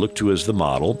pastors, looked to as the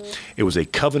model. It was a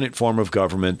covenant form of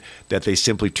government that they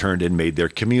simply turned and made their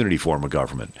community form of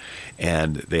government.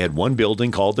 And they had one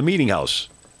building called the Meeting House.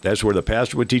 That's where the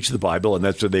pastor would teach the Bible, and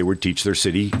that's where they would teach their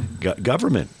city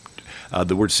government.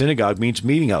 The word synagogue means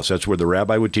meeting house. That's where the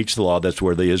rabbi would teach the law. That's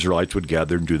where the Israelites would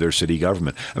gather and do their city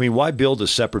government. I mean, why build a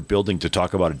separate building to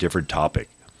talk about a different topic?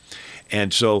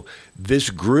 And so this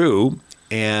grew,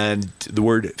 and the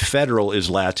word federal is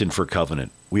Latin for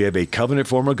covenant. We have a covenant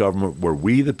form of government where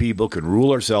we, the people, can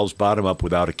rule ourselves bottom up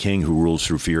without a king who rules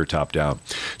through fear top down.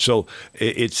 So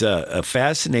it's a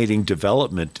fascinating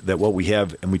development that what we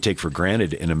have and we take for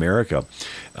granted in America,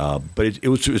 but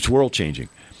it's world changing.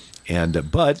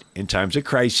 But in times of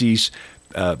crises,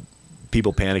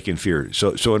 people panic and fear.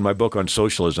 So in my book on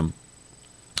socialism,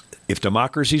 if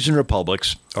democracies and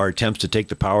republics are attempts to take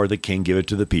the power of the king, give it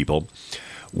to the people,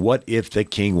 what if the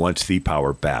king wants the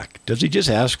power back? Does he just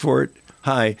ask for it?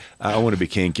 Hi, I want to be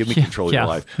king. Give me control of your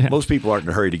life. Yeah. Most people aren't in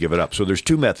a hurry to give it up. So there's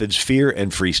two methods, fear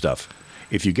and free stuff.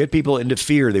 If you get people into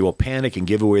fear, they will panic and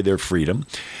give away their freedom.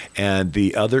 And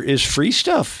the other is free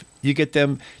stuff. You get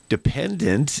them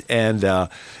dependent. And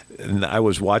I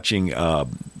was watching How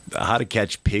to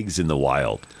Catch Pigs in the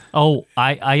Wild. Oh,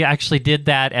 I actually did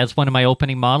that as one of my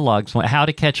opening monologues, How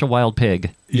to Catch a Wild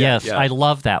Pig. Yes, I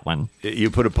love that one. You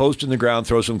put a post in the ground,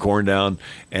 throw some corn down,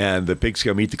 and the pigs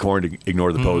come eat the corn to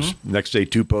ignore the post. Next day,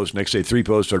 2 posts. Next day, 3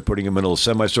 posts. Start putting them in a little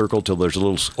semicircle till there's a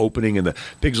little opening, and the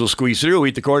pigs will squeeze through,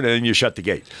 eat the corn, and then you shut the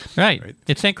gate. Right.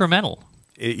 It's incremental.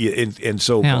 And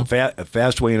so a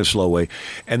fast way and a slow way.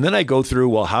 And then I go through,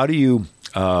 well, how do you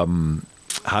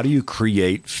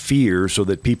create fear so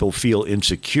that people feel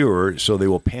insecure so they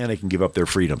will panic and give up their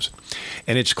freedoms?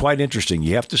 And it's quite interesting.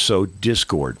 You have to sow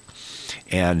discord.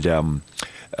 And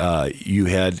you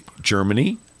had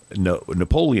Germany.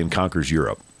 Napoleon conquers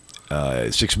Europe.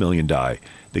 6 million die.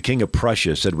 The king of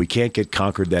Prussia said, we can't get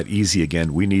conquered that easy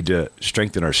again. We need to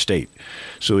strengthen our state.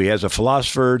 So he has a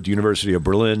philosopher at the University of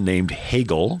Berlin named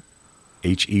Hegel,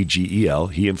 Hegel.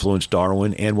 He influenced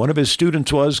Darwin, and one of his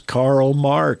students was Karl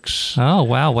Marx. Oh,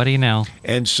 wow. What do you know?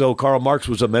 And so Karl Marx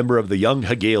was a member of the Young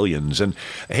Hegelians, and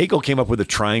Hegel came up with a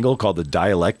triangle called the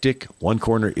dialectic. One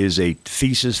corner is a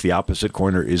thesis. The opposite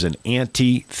corner is an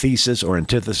antithesis or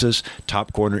antithesis.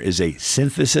 Top corner is a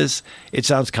synthesis. It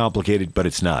sounds complicated, but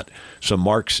it's not. So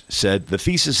Marx said the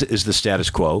thesis is the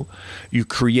status quo. You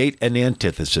create an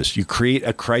antithesis. You create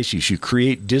a crisis. You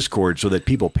create discord so that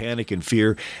people panic and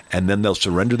fear, and then they'll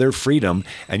surrender their freedom,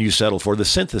 and you settle for the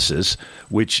synthesis,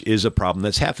 which is a problem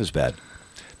that's half as bad.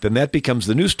 Then that becomes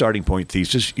the new starting point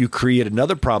thesis. You create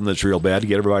another problem that's real bad to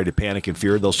get everybody to panic and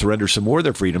fear. They'll surrender some more of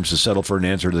their freedoms to settle for an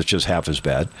answer that's just half as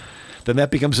bad. Then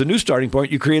that becomes the new starting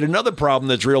point. You create another problem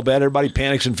that's real bad. Everybody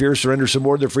panics and fears, surrenders some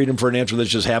more of their freedom for an answer that's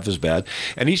just half as bad.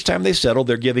 And each time they settle,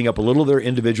 they're giving up a little of their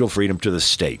individual freedom to the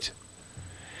state.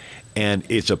 And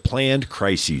it's a planned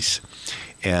crisis.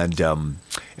 And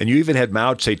you even had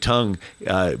Mao Zedong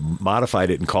modified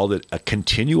it and called it a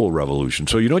continual revolution.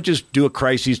 So you don't just do a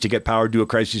crisis to get power, do a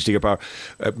crisis to get power.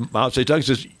 Mao Zedong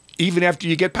says, even after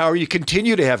you get power, you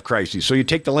continue to have crises. So you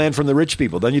take the land from the rich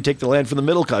people, then you take the land from the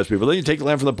middle-class people, then you take the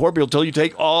land from the poor people until you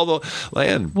take all the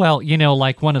land. Well,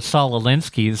 like one of Saul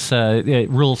Alinsky's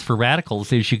rules for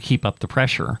radicals is you keep up the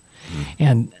pressure.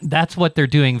 And that's what they're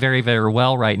doing very, very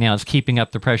well right now, is keeping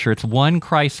up the pressure. It's one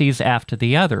crisis after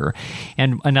the other.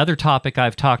 And another topic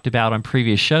I've talked about on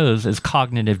previous shows is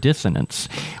cognitive dissonance.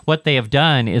 What they have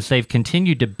done is they've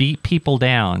continued to beat people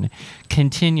down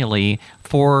continually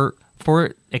for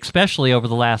especially over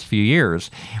the last few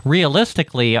years.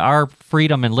 Realistically, our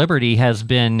freedom and liberty has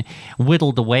been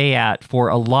whittled away at for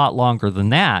a lot longer than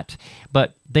that.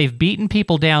 But they've beaten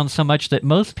people down so much that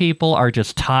most people are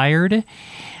just tired.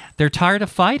 They're tired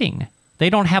of fighting. They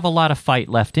don't have a lot of fight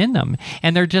left in them.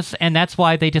 And that's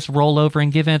why they just roll over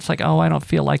and give in. It's like, oh, I don't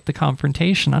feel like the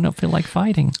confrontation. I don't feel like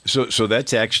fighting. So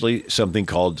that's actually something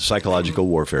called psychological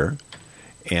warfare.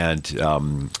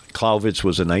 And Clausewitz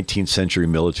was a 19th century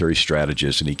military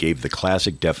strategist, and he gave the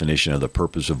classic definition of the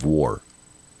purpose of war.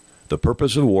 The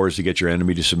purpose of war is to get your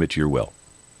enemy to submit to your will.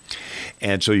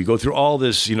 And so you go through all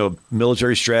this,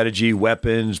 military strategy,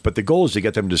 weapons, but the goal is to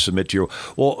get them to submit to your.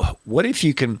 Well, what if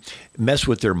you can mess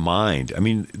with their mind? I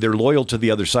mean, they're loyal to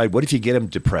the other side. What if you get them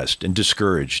depressed and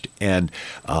discouraged, and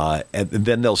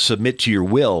then they'll submit to your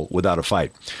will without a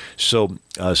fight? So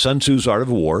Sun Tzu's Art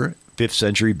of War, 5th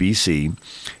century BC,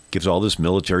 gives all this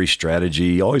military strategy.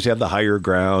 You always have the higher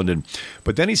ground.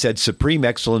 But then he said, supreme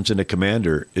excellence in a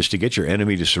commander is to get your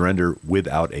enemy to surrender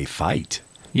without a fight.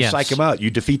 You Yes. psych them out. You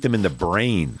defeat them in the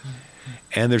brain.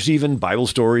 And there's even Bible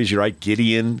stories. You're right,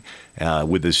 Gideon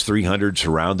with his 300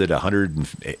 surrounded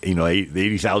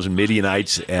 80,000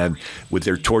 Midianites, and with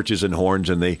their torches and horns,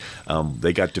 and they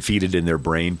got defeated in their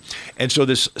brain. And so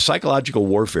this psychological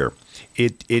warfare,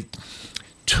 it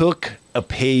took a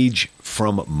page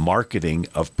from marketing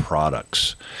of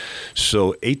products.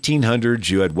 So 1800s,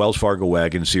 you had Wells Fargo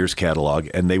Wagon, Sears catalog,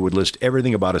 and they would list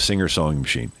everything about a Singer sewing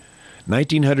machine.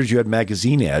 1900s, you had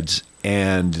magazine ads,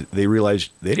 and they realized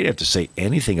they didn't have to say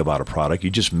anything about a product. You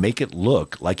just make it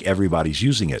look like everybody's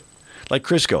using it. Like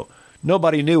Crisco.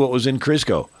 Nobody knew what was in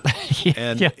Crisco.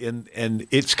 And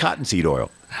it's cottonseed oil.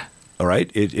 All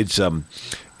right? It's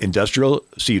industrial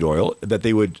seed oil that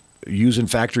they would use in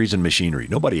factories and machinery.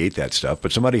 Nobody ate that stuff,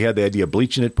 but somebody had the idea of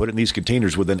bleaching it, put it in these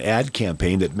containers with an ad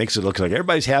campaign that makes it look like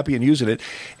everybody's happy and using it,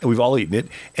 and we've all eaten it,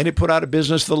 and it put out of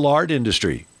business the lard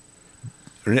industry.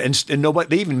 And nobody,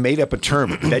 they even made up a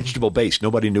term, vegetable-based.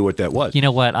 Nobody knew what that was. You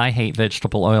know what? I hate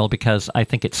vegetable oil because I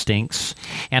think it stinks.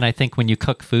 And I think when you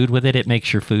cook food with it, it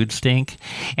makes your food stink.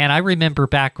 And I remember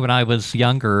back when I was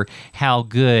younger how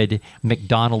good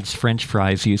McDonald's French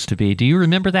fries used to be. Do you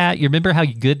remember that? You remember how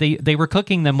good they were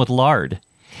cooking them with lard?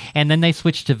 And then they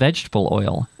switched to vegetable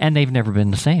oil, and they've never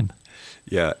been the same.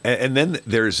 Yeah. And then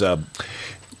there's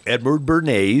Edward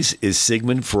Bernays is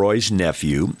Sigmund Freud's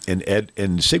nephew,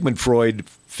 and Sigmund Freud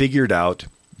figured out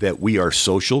that we are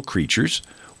social creatures.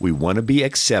 We want to be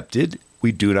accepted.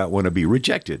 We do not want to be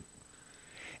rejected.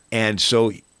 And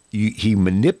so he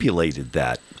manipulated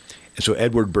that. And so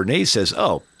Edward Bernays says,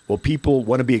 oh, well, people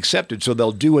want to be accepted, so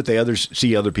they'll do what they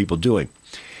see other people doing.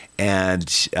 And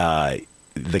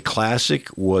the classic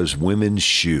was women's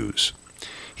shoes.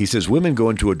 He says women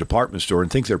go into a department store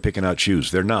and think they're picking out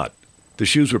shoes. They're not. The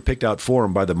shoes were picked out for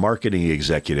them by the marketing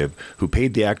executive who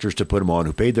paid the actors to put them on,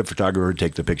 who paid the photographer to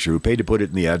take the picture, who paid to put it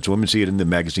in the ads. Women see it in the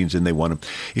magazines and they want them.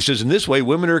 He says, in this way,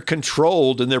 women are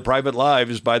controlled in their private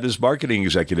lives by this marketing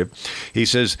executive. He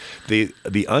says, this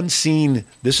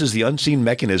is the unseen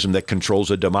mechanism that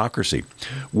controls a democracy.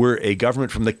 We're a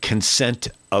government from the consent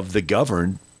of the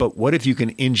governed, but what if you can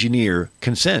engineer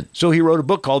consent? So he wrote a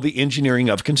book called The Engineering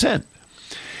of Consent.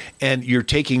 And you're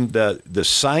taking the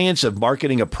science of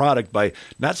marketing a product by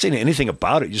not saying anything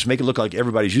about it. You just make it look like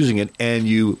everybody's using it, and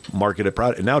you market a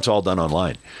product. And now it's all done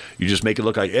online. You just make it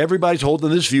look like everybody's holding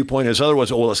this viewpoint, and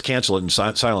otherwise, let's cancel it and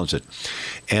silence it.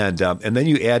 And then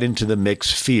you add into the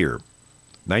mix fear.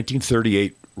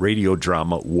 1938 radio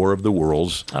drama, War of the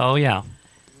Worlds. Oh, yeah.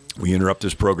 We interrupt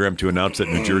this program to announce that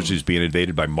New Jersey is being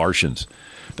invaded by Martians.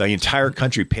 The entire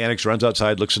country panics, runs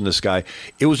outside, looks in the sky.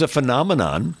 It was a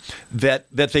phenomenon that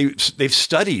they've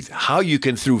studied, how you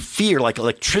can, through fear, like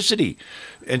electricity.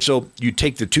 And so you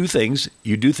take the two things,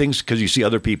 you do things because you see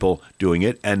other people doing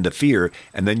it, and the fear,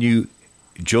 and then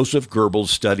Joseph Goebbels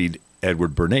studied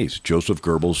Edward Bernays. Joseph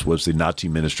Goebbels was the Nazi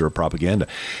minister of propaganda.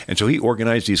 And so he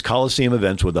organized these Coliseum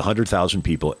events with 100,000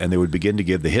 people, and they would begin to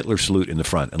give the Hitler salute in the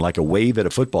front. And like a wave at a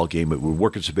football game, it would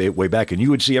work its way back, and you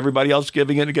would see everybody else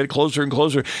giving it and get closer and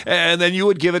closer. And then you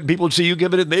would give it, and people would see you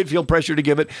give it, and they'd feel pressure to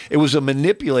give it. It was a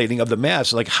manipulating of the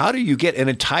mass. Like, how do you get an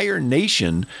entire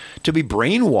nation to be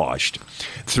brainwashed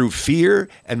through fear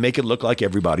and make it look like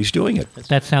everybody's doing it?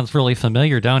 That sounds really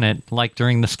familiar, don't it? Like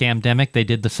during the scamdemic, they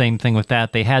did the same thing with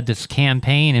that. They had this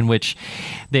campaign in which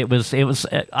it was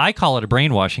I call it a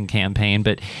brainwashing campaign,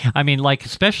 but I mean, like,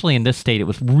 especially in this state, it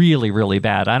was really, really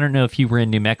bad. I don't know if you were in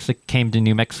New Mexico, came to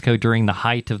New Mexico during the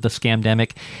height of the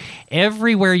scamdemic.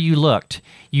 Everywhere you looked,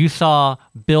 you saw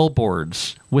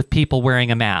billboards with people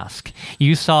wearing a mask.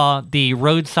 You saw the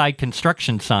roadside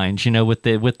construction signs, with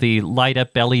the light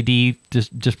up LED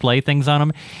display things on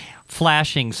them,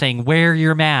 flashing, saying, wear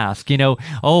your mask. You're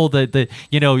going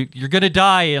to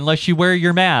die unless you wear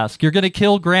your mask. You're going to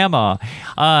kill grandma.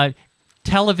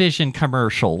 Television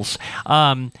commercials.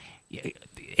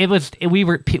 We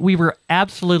were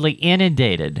absolutely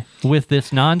inundated with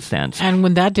this nonsense. And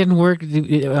when that didn't work,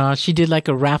 she did like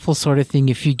a raffle sort of thing.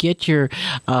 If you get your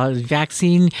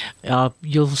vaccine,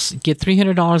 you'll get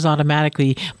 $300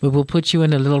 automatically, but we'll put you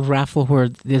in a little raffle where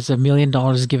there's $1 million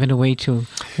given away to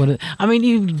one.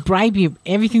 You bribe you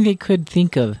everything they could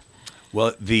think of.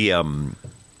 Well, the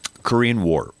Korean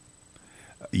War.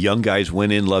 Young guys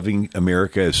went in loving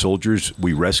America as soldiers.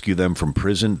 We rescue them from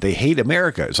prison. They hate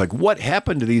America. It's like, what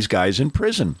happened to these guys in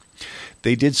prison?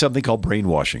 They did something called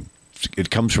brainwashing. It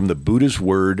comes from the Buddhist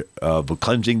word of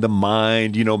cleansing the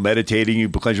mind, meditating.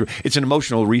 It's an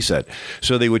emotional reset.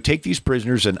 So they would take these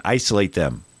prisoners and isolate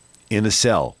them in a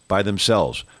cell by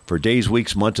themselves for days,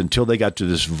 weeks, months, until they got to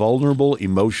this vulnerable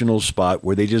emotional spot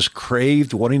where they just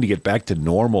craved wanting to get back to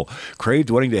normal, craved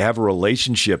wanting to have a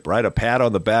relationship, right? A pat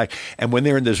on the back. And when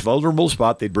they're in this vulnerable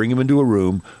spot, they'd bring them into a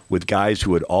room with guys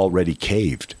who had already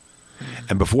caved.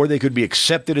 And before they could be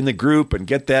accepted in the group and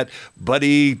get that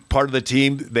buddy part of the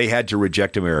team, they had to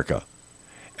reject America.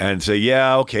 And say,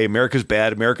 yeah, okay, America's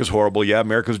bad, America's horrible, yeah,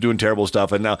 America's doing terrible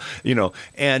stuff, and now,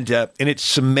 and it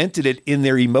cemented it in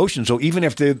their emotions. So even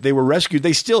if they were rescued,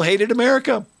 they still hated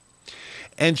America.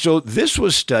 And so this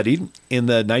was studied in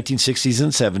the 1960s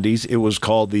and 70s. It was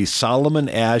called the Solomon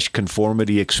Asch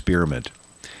Conformity Experiment.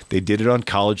 They did it on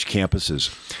college campuses.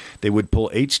 They would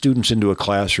pull 8 students into a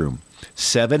classroom.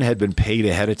 7 had been paid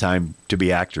ahead of time to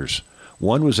be actors.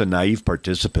 1 was a naive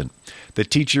participant. The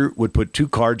teacher would put 2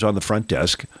 cards on the front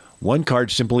desk. 1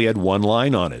 card simply had 1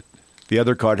 line on it. The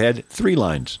other card had 3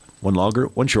 lines, 1 longer,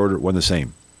 1 shorter, 1 the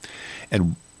same.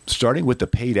 And starting with the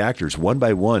paid actors, one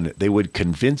by one, they would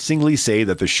convincingly say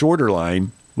that the shorter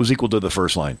line was equal to the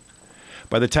first line.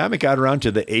 By the time it got around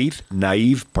to the 8th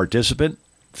naive participant,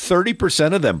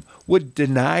 30% of them would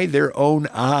deny their own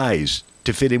eyes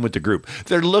to fit in with the group.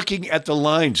 They're looking at the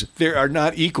lines. They are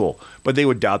not equal, but they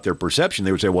would doubt their perception.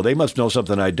 They would say, well, they must know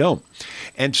something I don't.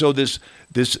 And so this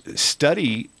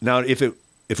study, now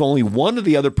if only one of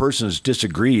the other persons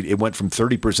disagreed, it went from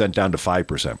 30% down to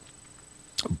 5%.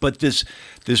 But this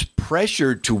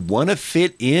pressure to want to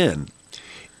fit in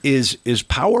is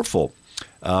powerful.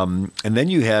 And then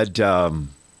you had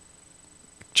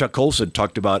Chuck Colson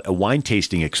talked about a wine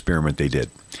tasting experiment they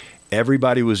did.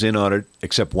 Everybody was in on it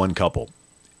except one couple.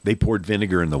 They poured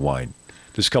vinegar in the wine.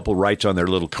 This couple writes on their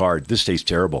little card, this tastes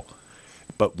terrible.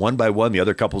 But one by one, the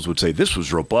other couples would say, this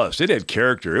was robust. It had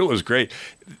character. It was great.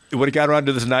 When it got around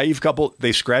to this naive couple,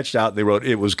 they scratched out and they wrote,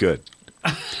 it was good.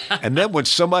 And then when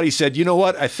somebody said, you know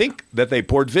what, I think that they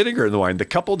poured vinegar in the wine, the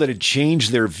couple that had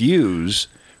changed their views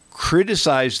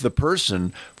criticized the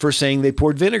person for saying they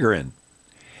poured vinegar in.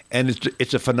 And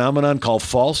it's a phenomenon called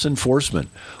false enforcement.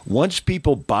 Once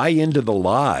people buy into the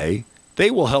lie,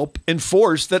 they will help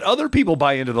enforce that other people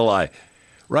buy into the lie,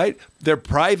 right? Their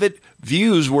private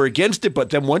views were against it, but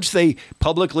then once they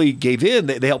publicly gave in,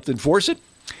 they helped enforce it.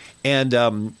 And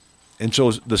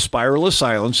so the spiral of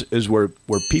silence is where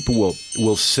people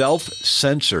will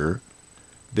self-censor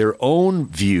their own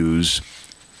views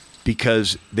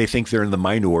because they think they're in the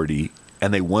minority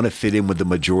and they want to fit in with the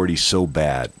majority so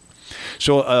bad.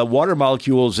 So a water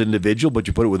molecule is individual, but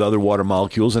you put it with other water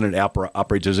molecules and it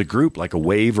operates as a group, like a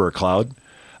wave or a cloud.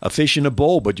 A fish in a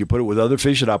bowl, but you put it with other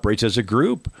fish, it operates as a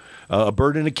group. A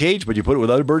bird in a cage, but you put it with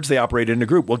other birds, they operate in a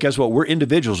group. Well, guess what? We're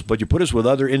individuals, but you put us with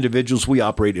other individuals, we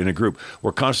operate in a group.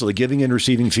 We're constantly giving and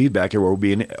receiving feedback,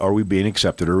 and are we being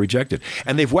accepted or rejected?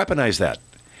 And they've weaponized that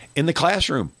in the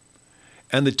classroom.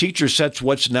 And the teacher sets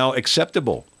what's now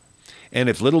acceptable. And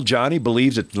if little Johnny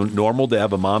believes it's normal to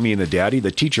have a mommy and a daddy,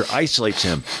 the teacher isolates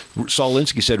him. Saul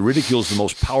Alinsky said ridicule is the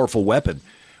most powerful weapon,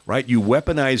 right? You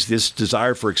weaponize this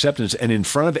desire for acceptance, and in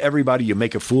front of everybody, you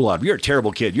make a fool out of. You're a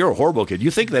terrible kid. You're a horrible kid.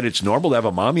 You think that it's normal to have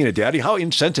a mommy and a daddy? How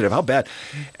insensitive, how bad.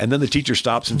 And then the teacher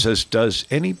stops and says, does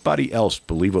anybody else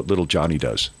believe what little Johnny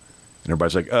does? And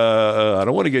everybody's like, I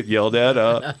don't want to get yelled at,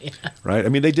 right? I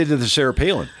mean, they did it to Sarah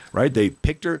Palin, right? They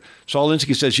picked her. Saul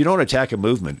Alinsky says, you don't attack a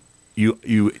movement.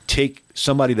 You take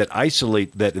somebody that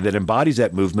embodies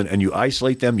that movement, and you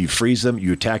isolate them, you freeze them,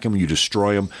 you attack them, you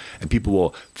destroy them, and people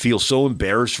will feel so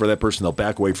embarrassed for that person, they'll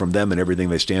back away from them and everything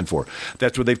they stand for.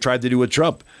 That's what they've tried to do with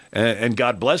Trump. And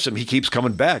God bless him, he keeps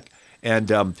coming back.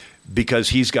 And because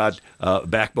he's got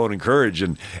backbone and courage,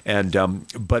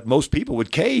 but most people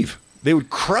would cave. They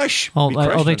would crush.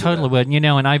 They totally would.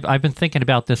 And I've been thinking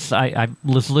about this. I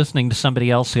was listening to somebody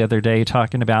else the other day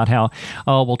talking about how,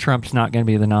 Trump's not going to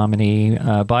be the nominee.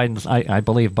 I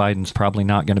believe Biden's probably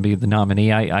not going to be the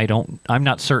nominee. I'm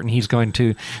not certain he's going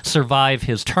to survive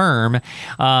his term,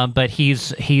 but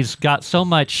he's got so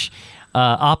much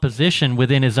opposition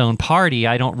within his own party.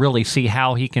 I don't really see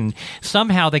how he can.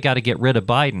 Somehow they got to get rid of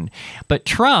Biden. But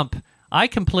Trump, I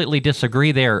completely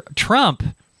disagree there. Trump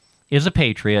is a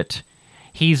patriot.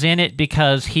 He's in it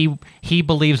because he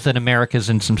believes that America's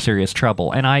in some serious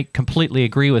trouble, and I completely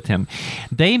agree with him.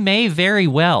 They may very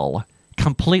well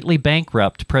completely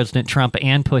bankrupt President Trump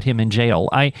and put him in jail.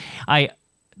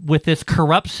 With this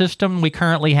corrupt system we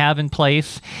currently have in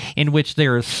place, in which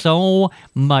there is so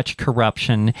much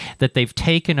corruption that they've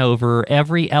taken over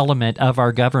every element of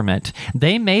our government,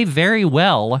 they may very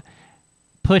well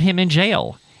put him in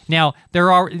jail. Now,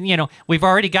 we've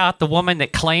already got the woman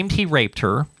that claimed he raped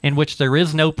her, in which there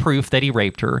is no proof that he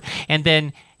raped her, and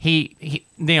then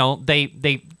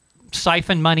they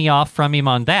siphon money off from him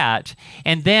on that,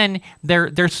 and then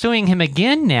they're suing him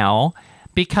again now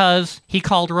because he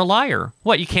called her a liar.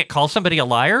 What, you can't call somebody a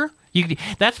liar?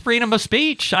 That's freedom of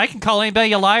speech. I can call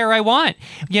anybody a liar I want.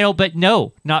 But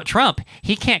no, not Trump.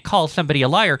 He can't call somebody a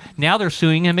liar. Now they're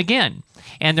suing him again.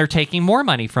 And they're taking more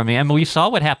money from him. We saw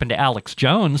what happened to Alex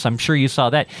Jones. I'm sure you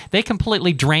saw that. They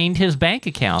completely drained his bank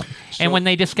account. And when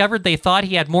they discovered they thought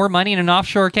he had more money in an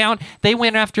offshore account, they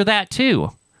went after that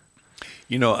too.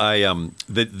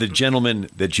 The gentleman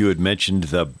that you had mentioned,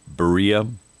 the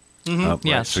Beria, yes.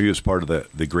 Right, so he was part of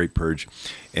the Great Purge.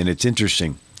 And it's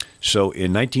interesting. So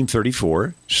in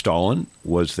 1934, Stalin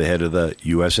was the head of the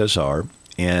USSR,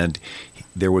 and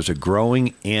there was a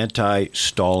growing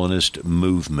anti-Stalinist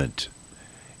movement.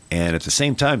 And at the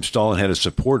same time, Stalin had a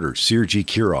supporter, Sergei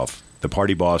Kirov, the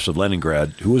party boss of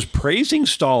Leningrad, who was praising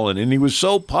Stalin. And he was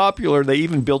so popular, they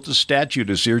even built a statue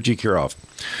to Sergei Kirov.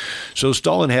 So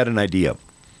Stalin had an idea.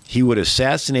 He would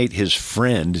assassinate his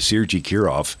friend, Sergei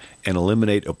Kirov, and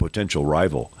eliminate a potential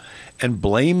rival, and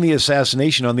blame the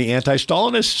assassination on the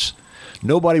anti-Stalinists.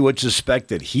 Nobody would suspect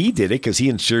that he did it because he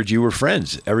and Sergei were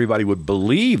friends. Everybody would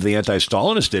believe the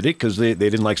anti-Stalinists did it because they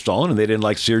didn't like Stalin and they didn't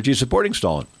like Sergei supporting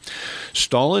Stalin.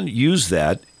 Stalin used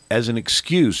that as an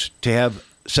excuse to have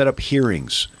set up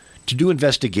hearings, to do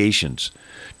investigations,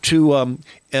 to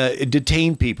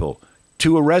detain people,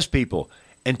 to arrest people,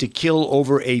 and to kill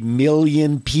over 1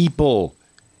 million people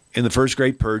in the First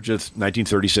Great Purge of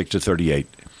 1936 to 38.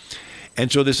 And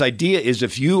so this idea is,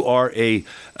 if you are a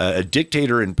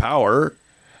dictator in power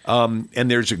and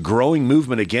there's a growing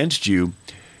movement against you,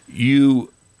 you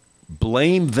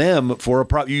blame them for a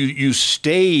problem. You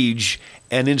stage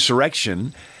an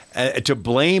insurrection to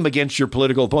blame against your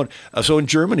political opponent. So in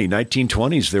Germany,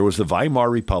 1920s, there was the Weimar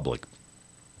Republic.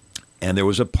 And there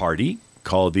was a party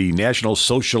called the National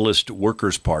Socialist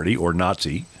Workers' Party, or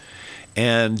Nazi.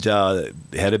 And the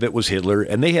head of it was Hitler.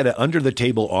 And they had an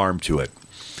under-the-table arm to it.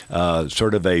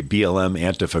 Sort of a BLM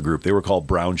Antifa group. They were called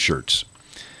Brown Shirts.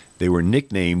 They were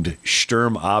nicknamed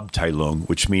Sturmabteilung,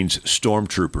 which means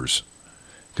stormtroopers,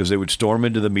 because they would storm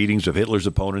into the meetings of Hitler's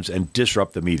opponents and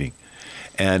disrupt the meeting.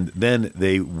 And then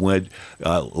they would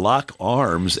lock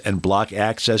arms and block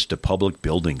access to public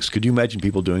buildings. Could you imagine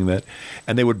people doing that?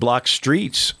 And they would block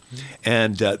streets.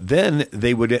 And then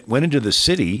they went into the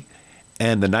city.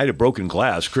 And the night of broken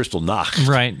glass, Kristallnacht.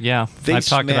 Right, yeah. I've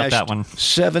talked about that one.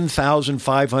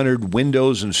 7,500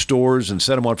 windows and stores and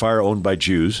set them on fire, owned by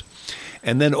Jews.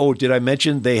 And then, did I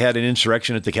mention they had an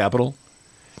insurrection at the Capitol?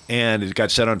 And it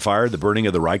got set on fire, the burning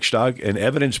of the Reichstag. And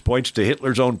evidence points to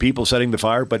Hitler's own people setting the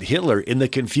fire. But Hitler, in the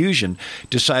confusion,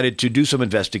 decided to do some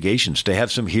investigations, to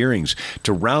have some hearings,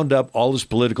 to round up all his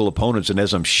political opponents, and has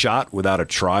them shot without a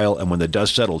trial. And when the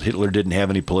dust settled, Hitler didn't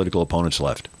have any political opponents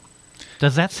left.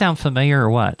 Does that sound familiar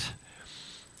or what?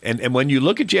 And when you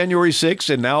look at January 6th,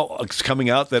 and now it's coming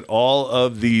out that all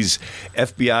of these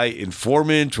FBI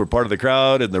informants were part of the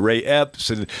crowd, and the Ray Epps,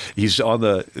 and he's on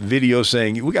the video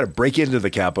saying, we got to break into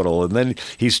the Capitol. And then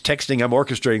he's texting, I'm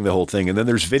orchestrating the whole thing. And then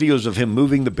there's videos of him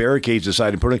moving the barricades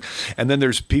aside and then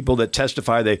there's people that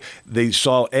testify they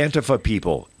saw Antifa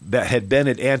people that had been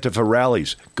at Antifa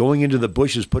rallies going into the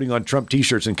bushes, putting on Trump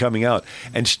T-shirts and coming out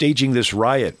and staging this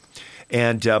riot.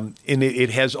 And it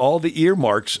has all the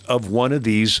earmarks of one of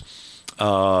these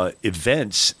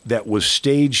events that was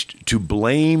staged to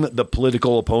blame the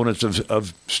political opponents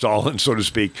of Stalin, so to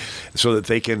speak, so that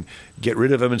they can get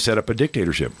rid of him and set up a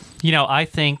dictatorship. I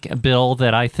think, Bill,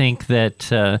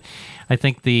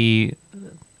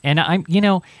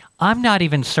 I'm not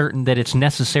even certain that it's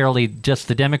necessarily just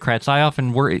the Democrats.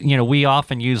 We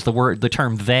often use the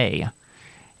term they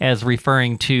as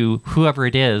referring to whoever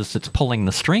it is that's pulling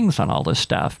the strings on all this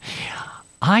stuff.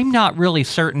 I'm not really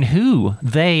certain who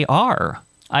they are.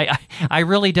 I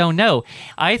really don't know.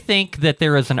 I think that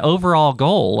there is an overall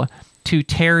goal to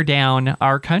tear down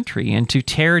our country and to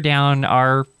tear down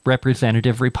our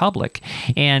representative republic.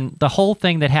 And the whole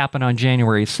thing that happened on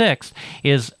January 6th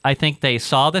is I think they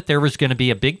saw that there was going to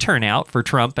be a big turnout for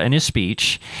Trump and his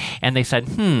speech, and they said,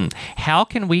 how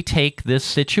can we take this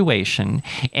situation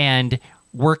and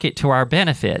work it to our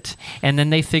benefit? And then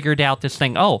they figured out this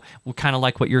thing, kind of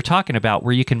like what you're talking about,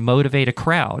 where you can motivate a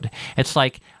crowd. It's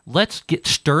like, let's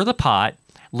stir the pot,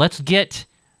 let's get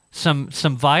some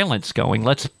violence going,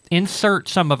 let's insert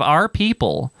some of our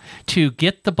people to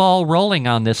get the ball rolling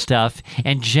on this stuff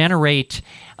and generate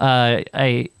this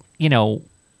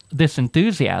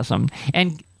enthusiasm.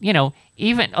 And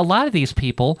even a lot of these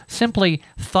people simply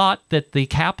thought that the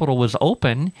Capitol was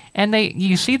open, and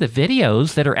you see the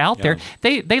videos that are out there.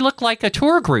 They look like a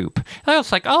tour group.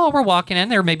 It's like, we're walking in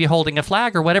there, maybe holding a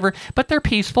flag or whatever, but they're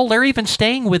peaceful. They're even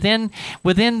staying within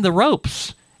the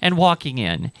ropes and walking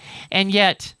in. And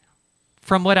yet,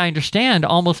 from what I understand,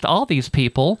 almost all these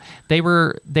people, they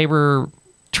were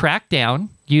tracked down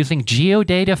using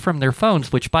geodata from their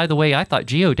phones, which, by the way, I thought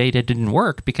geodata didn't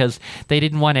work because they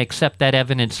didn't want to accept that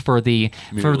evidence for the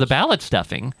ballot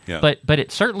stuffing. Yeah. But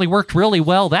it certainly worked really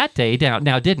well that day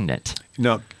now, didn't it?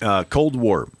 No, Cold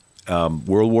War.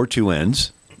 World War II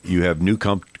ends. You have new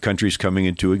countries coming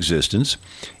into existence,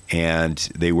 and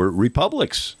they were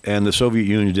republics, and the Soviet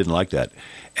Union didn't like that.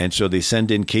 And so they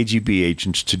send in KGB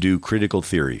agents to do critical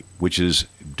theory, which is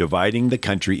dividing the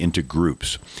country into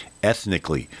groups.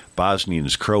 Ethnically,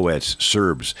 Bosnians, Croats,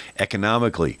 Serbs.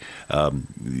 Economically,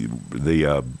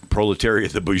 the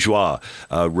proletariat, the bourgeois.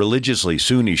 Religiously,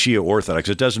 Sunni, Shia, Orthodox.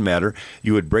 It doesn't matter.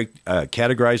 You would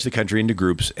categorize the country into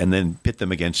groups and then pit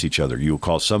them against each other. You would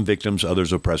call some victims,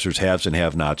 others oppressors, haves and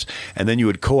have-nots. And then you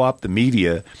would co-opt the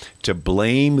media to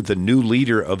blame the new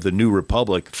leader of the new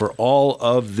republic for all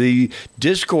of the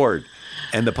discord.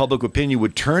 And the public opinion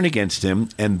would turn against him,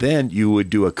 and then you would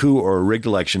do a coup or a rigged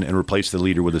election and replace the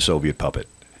leader with a Soviet puppet.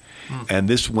 And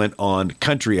this went on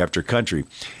country after country.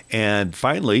 And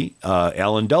finally,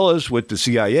 Allen Dulles with the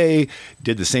CIA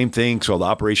did the same thing, called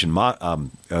Operation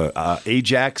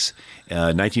Ajax,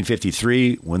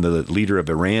 1953, when the leader of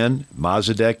Iran,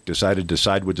 Mossadegh, decided to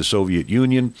side with the Soviet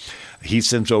Union. He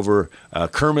sends over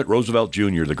Kermit Roosevelt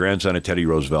Jr., the grandson of Teddy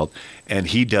Roosevelt, and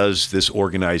he does this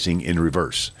organizing in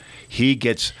reverse. He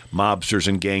gets mobsters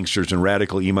and gangsters and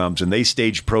radical imams, and they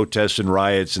stage protests and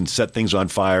riots and set things on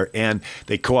fire, and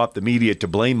they co-opt the media to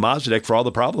blame Mossadegh for all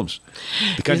the problems.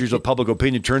 The country's public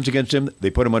opinion turns against him. They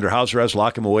put him under house arrest,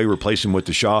 lock him away, replace him with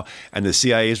the Shah. And the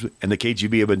CIA and the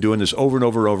KGB have been doing this over and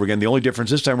over and over again. The only difference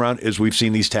this time around is we've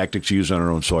seen these tactics used on our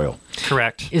own soil.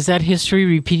 Correct. Is that history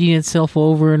repeating itself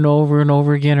over and over and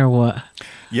over again, or what?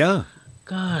 Yeah.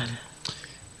 God.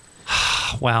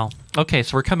 Wow. Okay,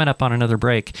 so we're coming up on another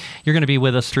break. You're going to be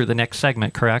with us through the next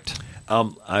segment, correct?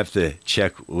 I have to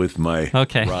check with my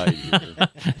ride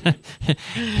here.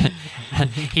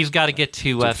 He's got to get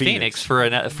to Phoenix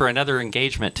for another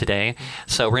engagement today,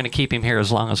 so we're going to keep him here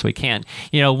as long as we can.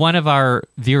 One of our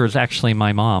viewers, actually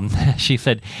my mom, she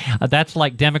said, that's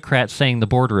like Democrats saying the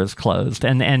border is closed.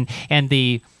 And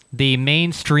the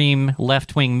mainstream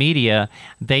left-wing media,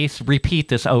 they repeat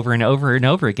this over and over and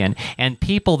over again. And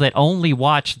people that only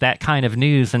watch that kind of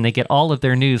news and they get all of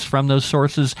their news from those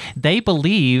sources, they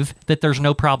believe that there's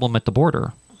no problem at the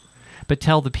border. But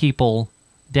tell the people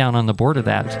down on the border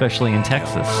that, especially in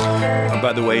Texas.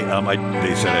 By the way,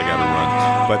 they said I got to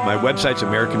run. But my website's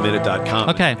AmericanMinute.com.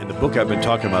 Okay. And the book I've been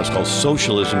talking about is called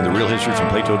Socialism, The Real History from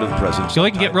Plato to the Present. Go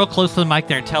ahead and get real close to the mic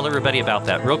there and tell everybody about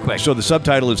that real quick. So the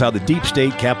subtitle is How the Deep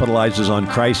State Capitalizes on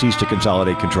Crises to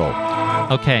Consolidate Control.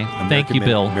 Okay. Thank you,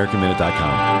 Bill.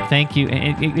 AmericanMinute.com. Thank you.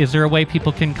 And is there a way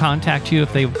people can contact you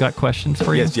if they've got questions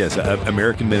for you? Yes.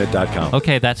 AmericanMinute.com.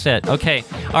 Okay, that's it. Okay.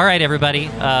 All right, everybody.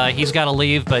 He's got to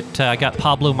leave, but I got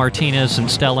Pablo Martinez and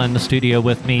Stella in the studio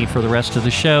with me for the rest of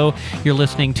the show. You're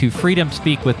listening to Freedom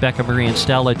Speak with Becca Marie and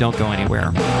Stella. Don't go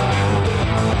anywhere.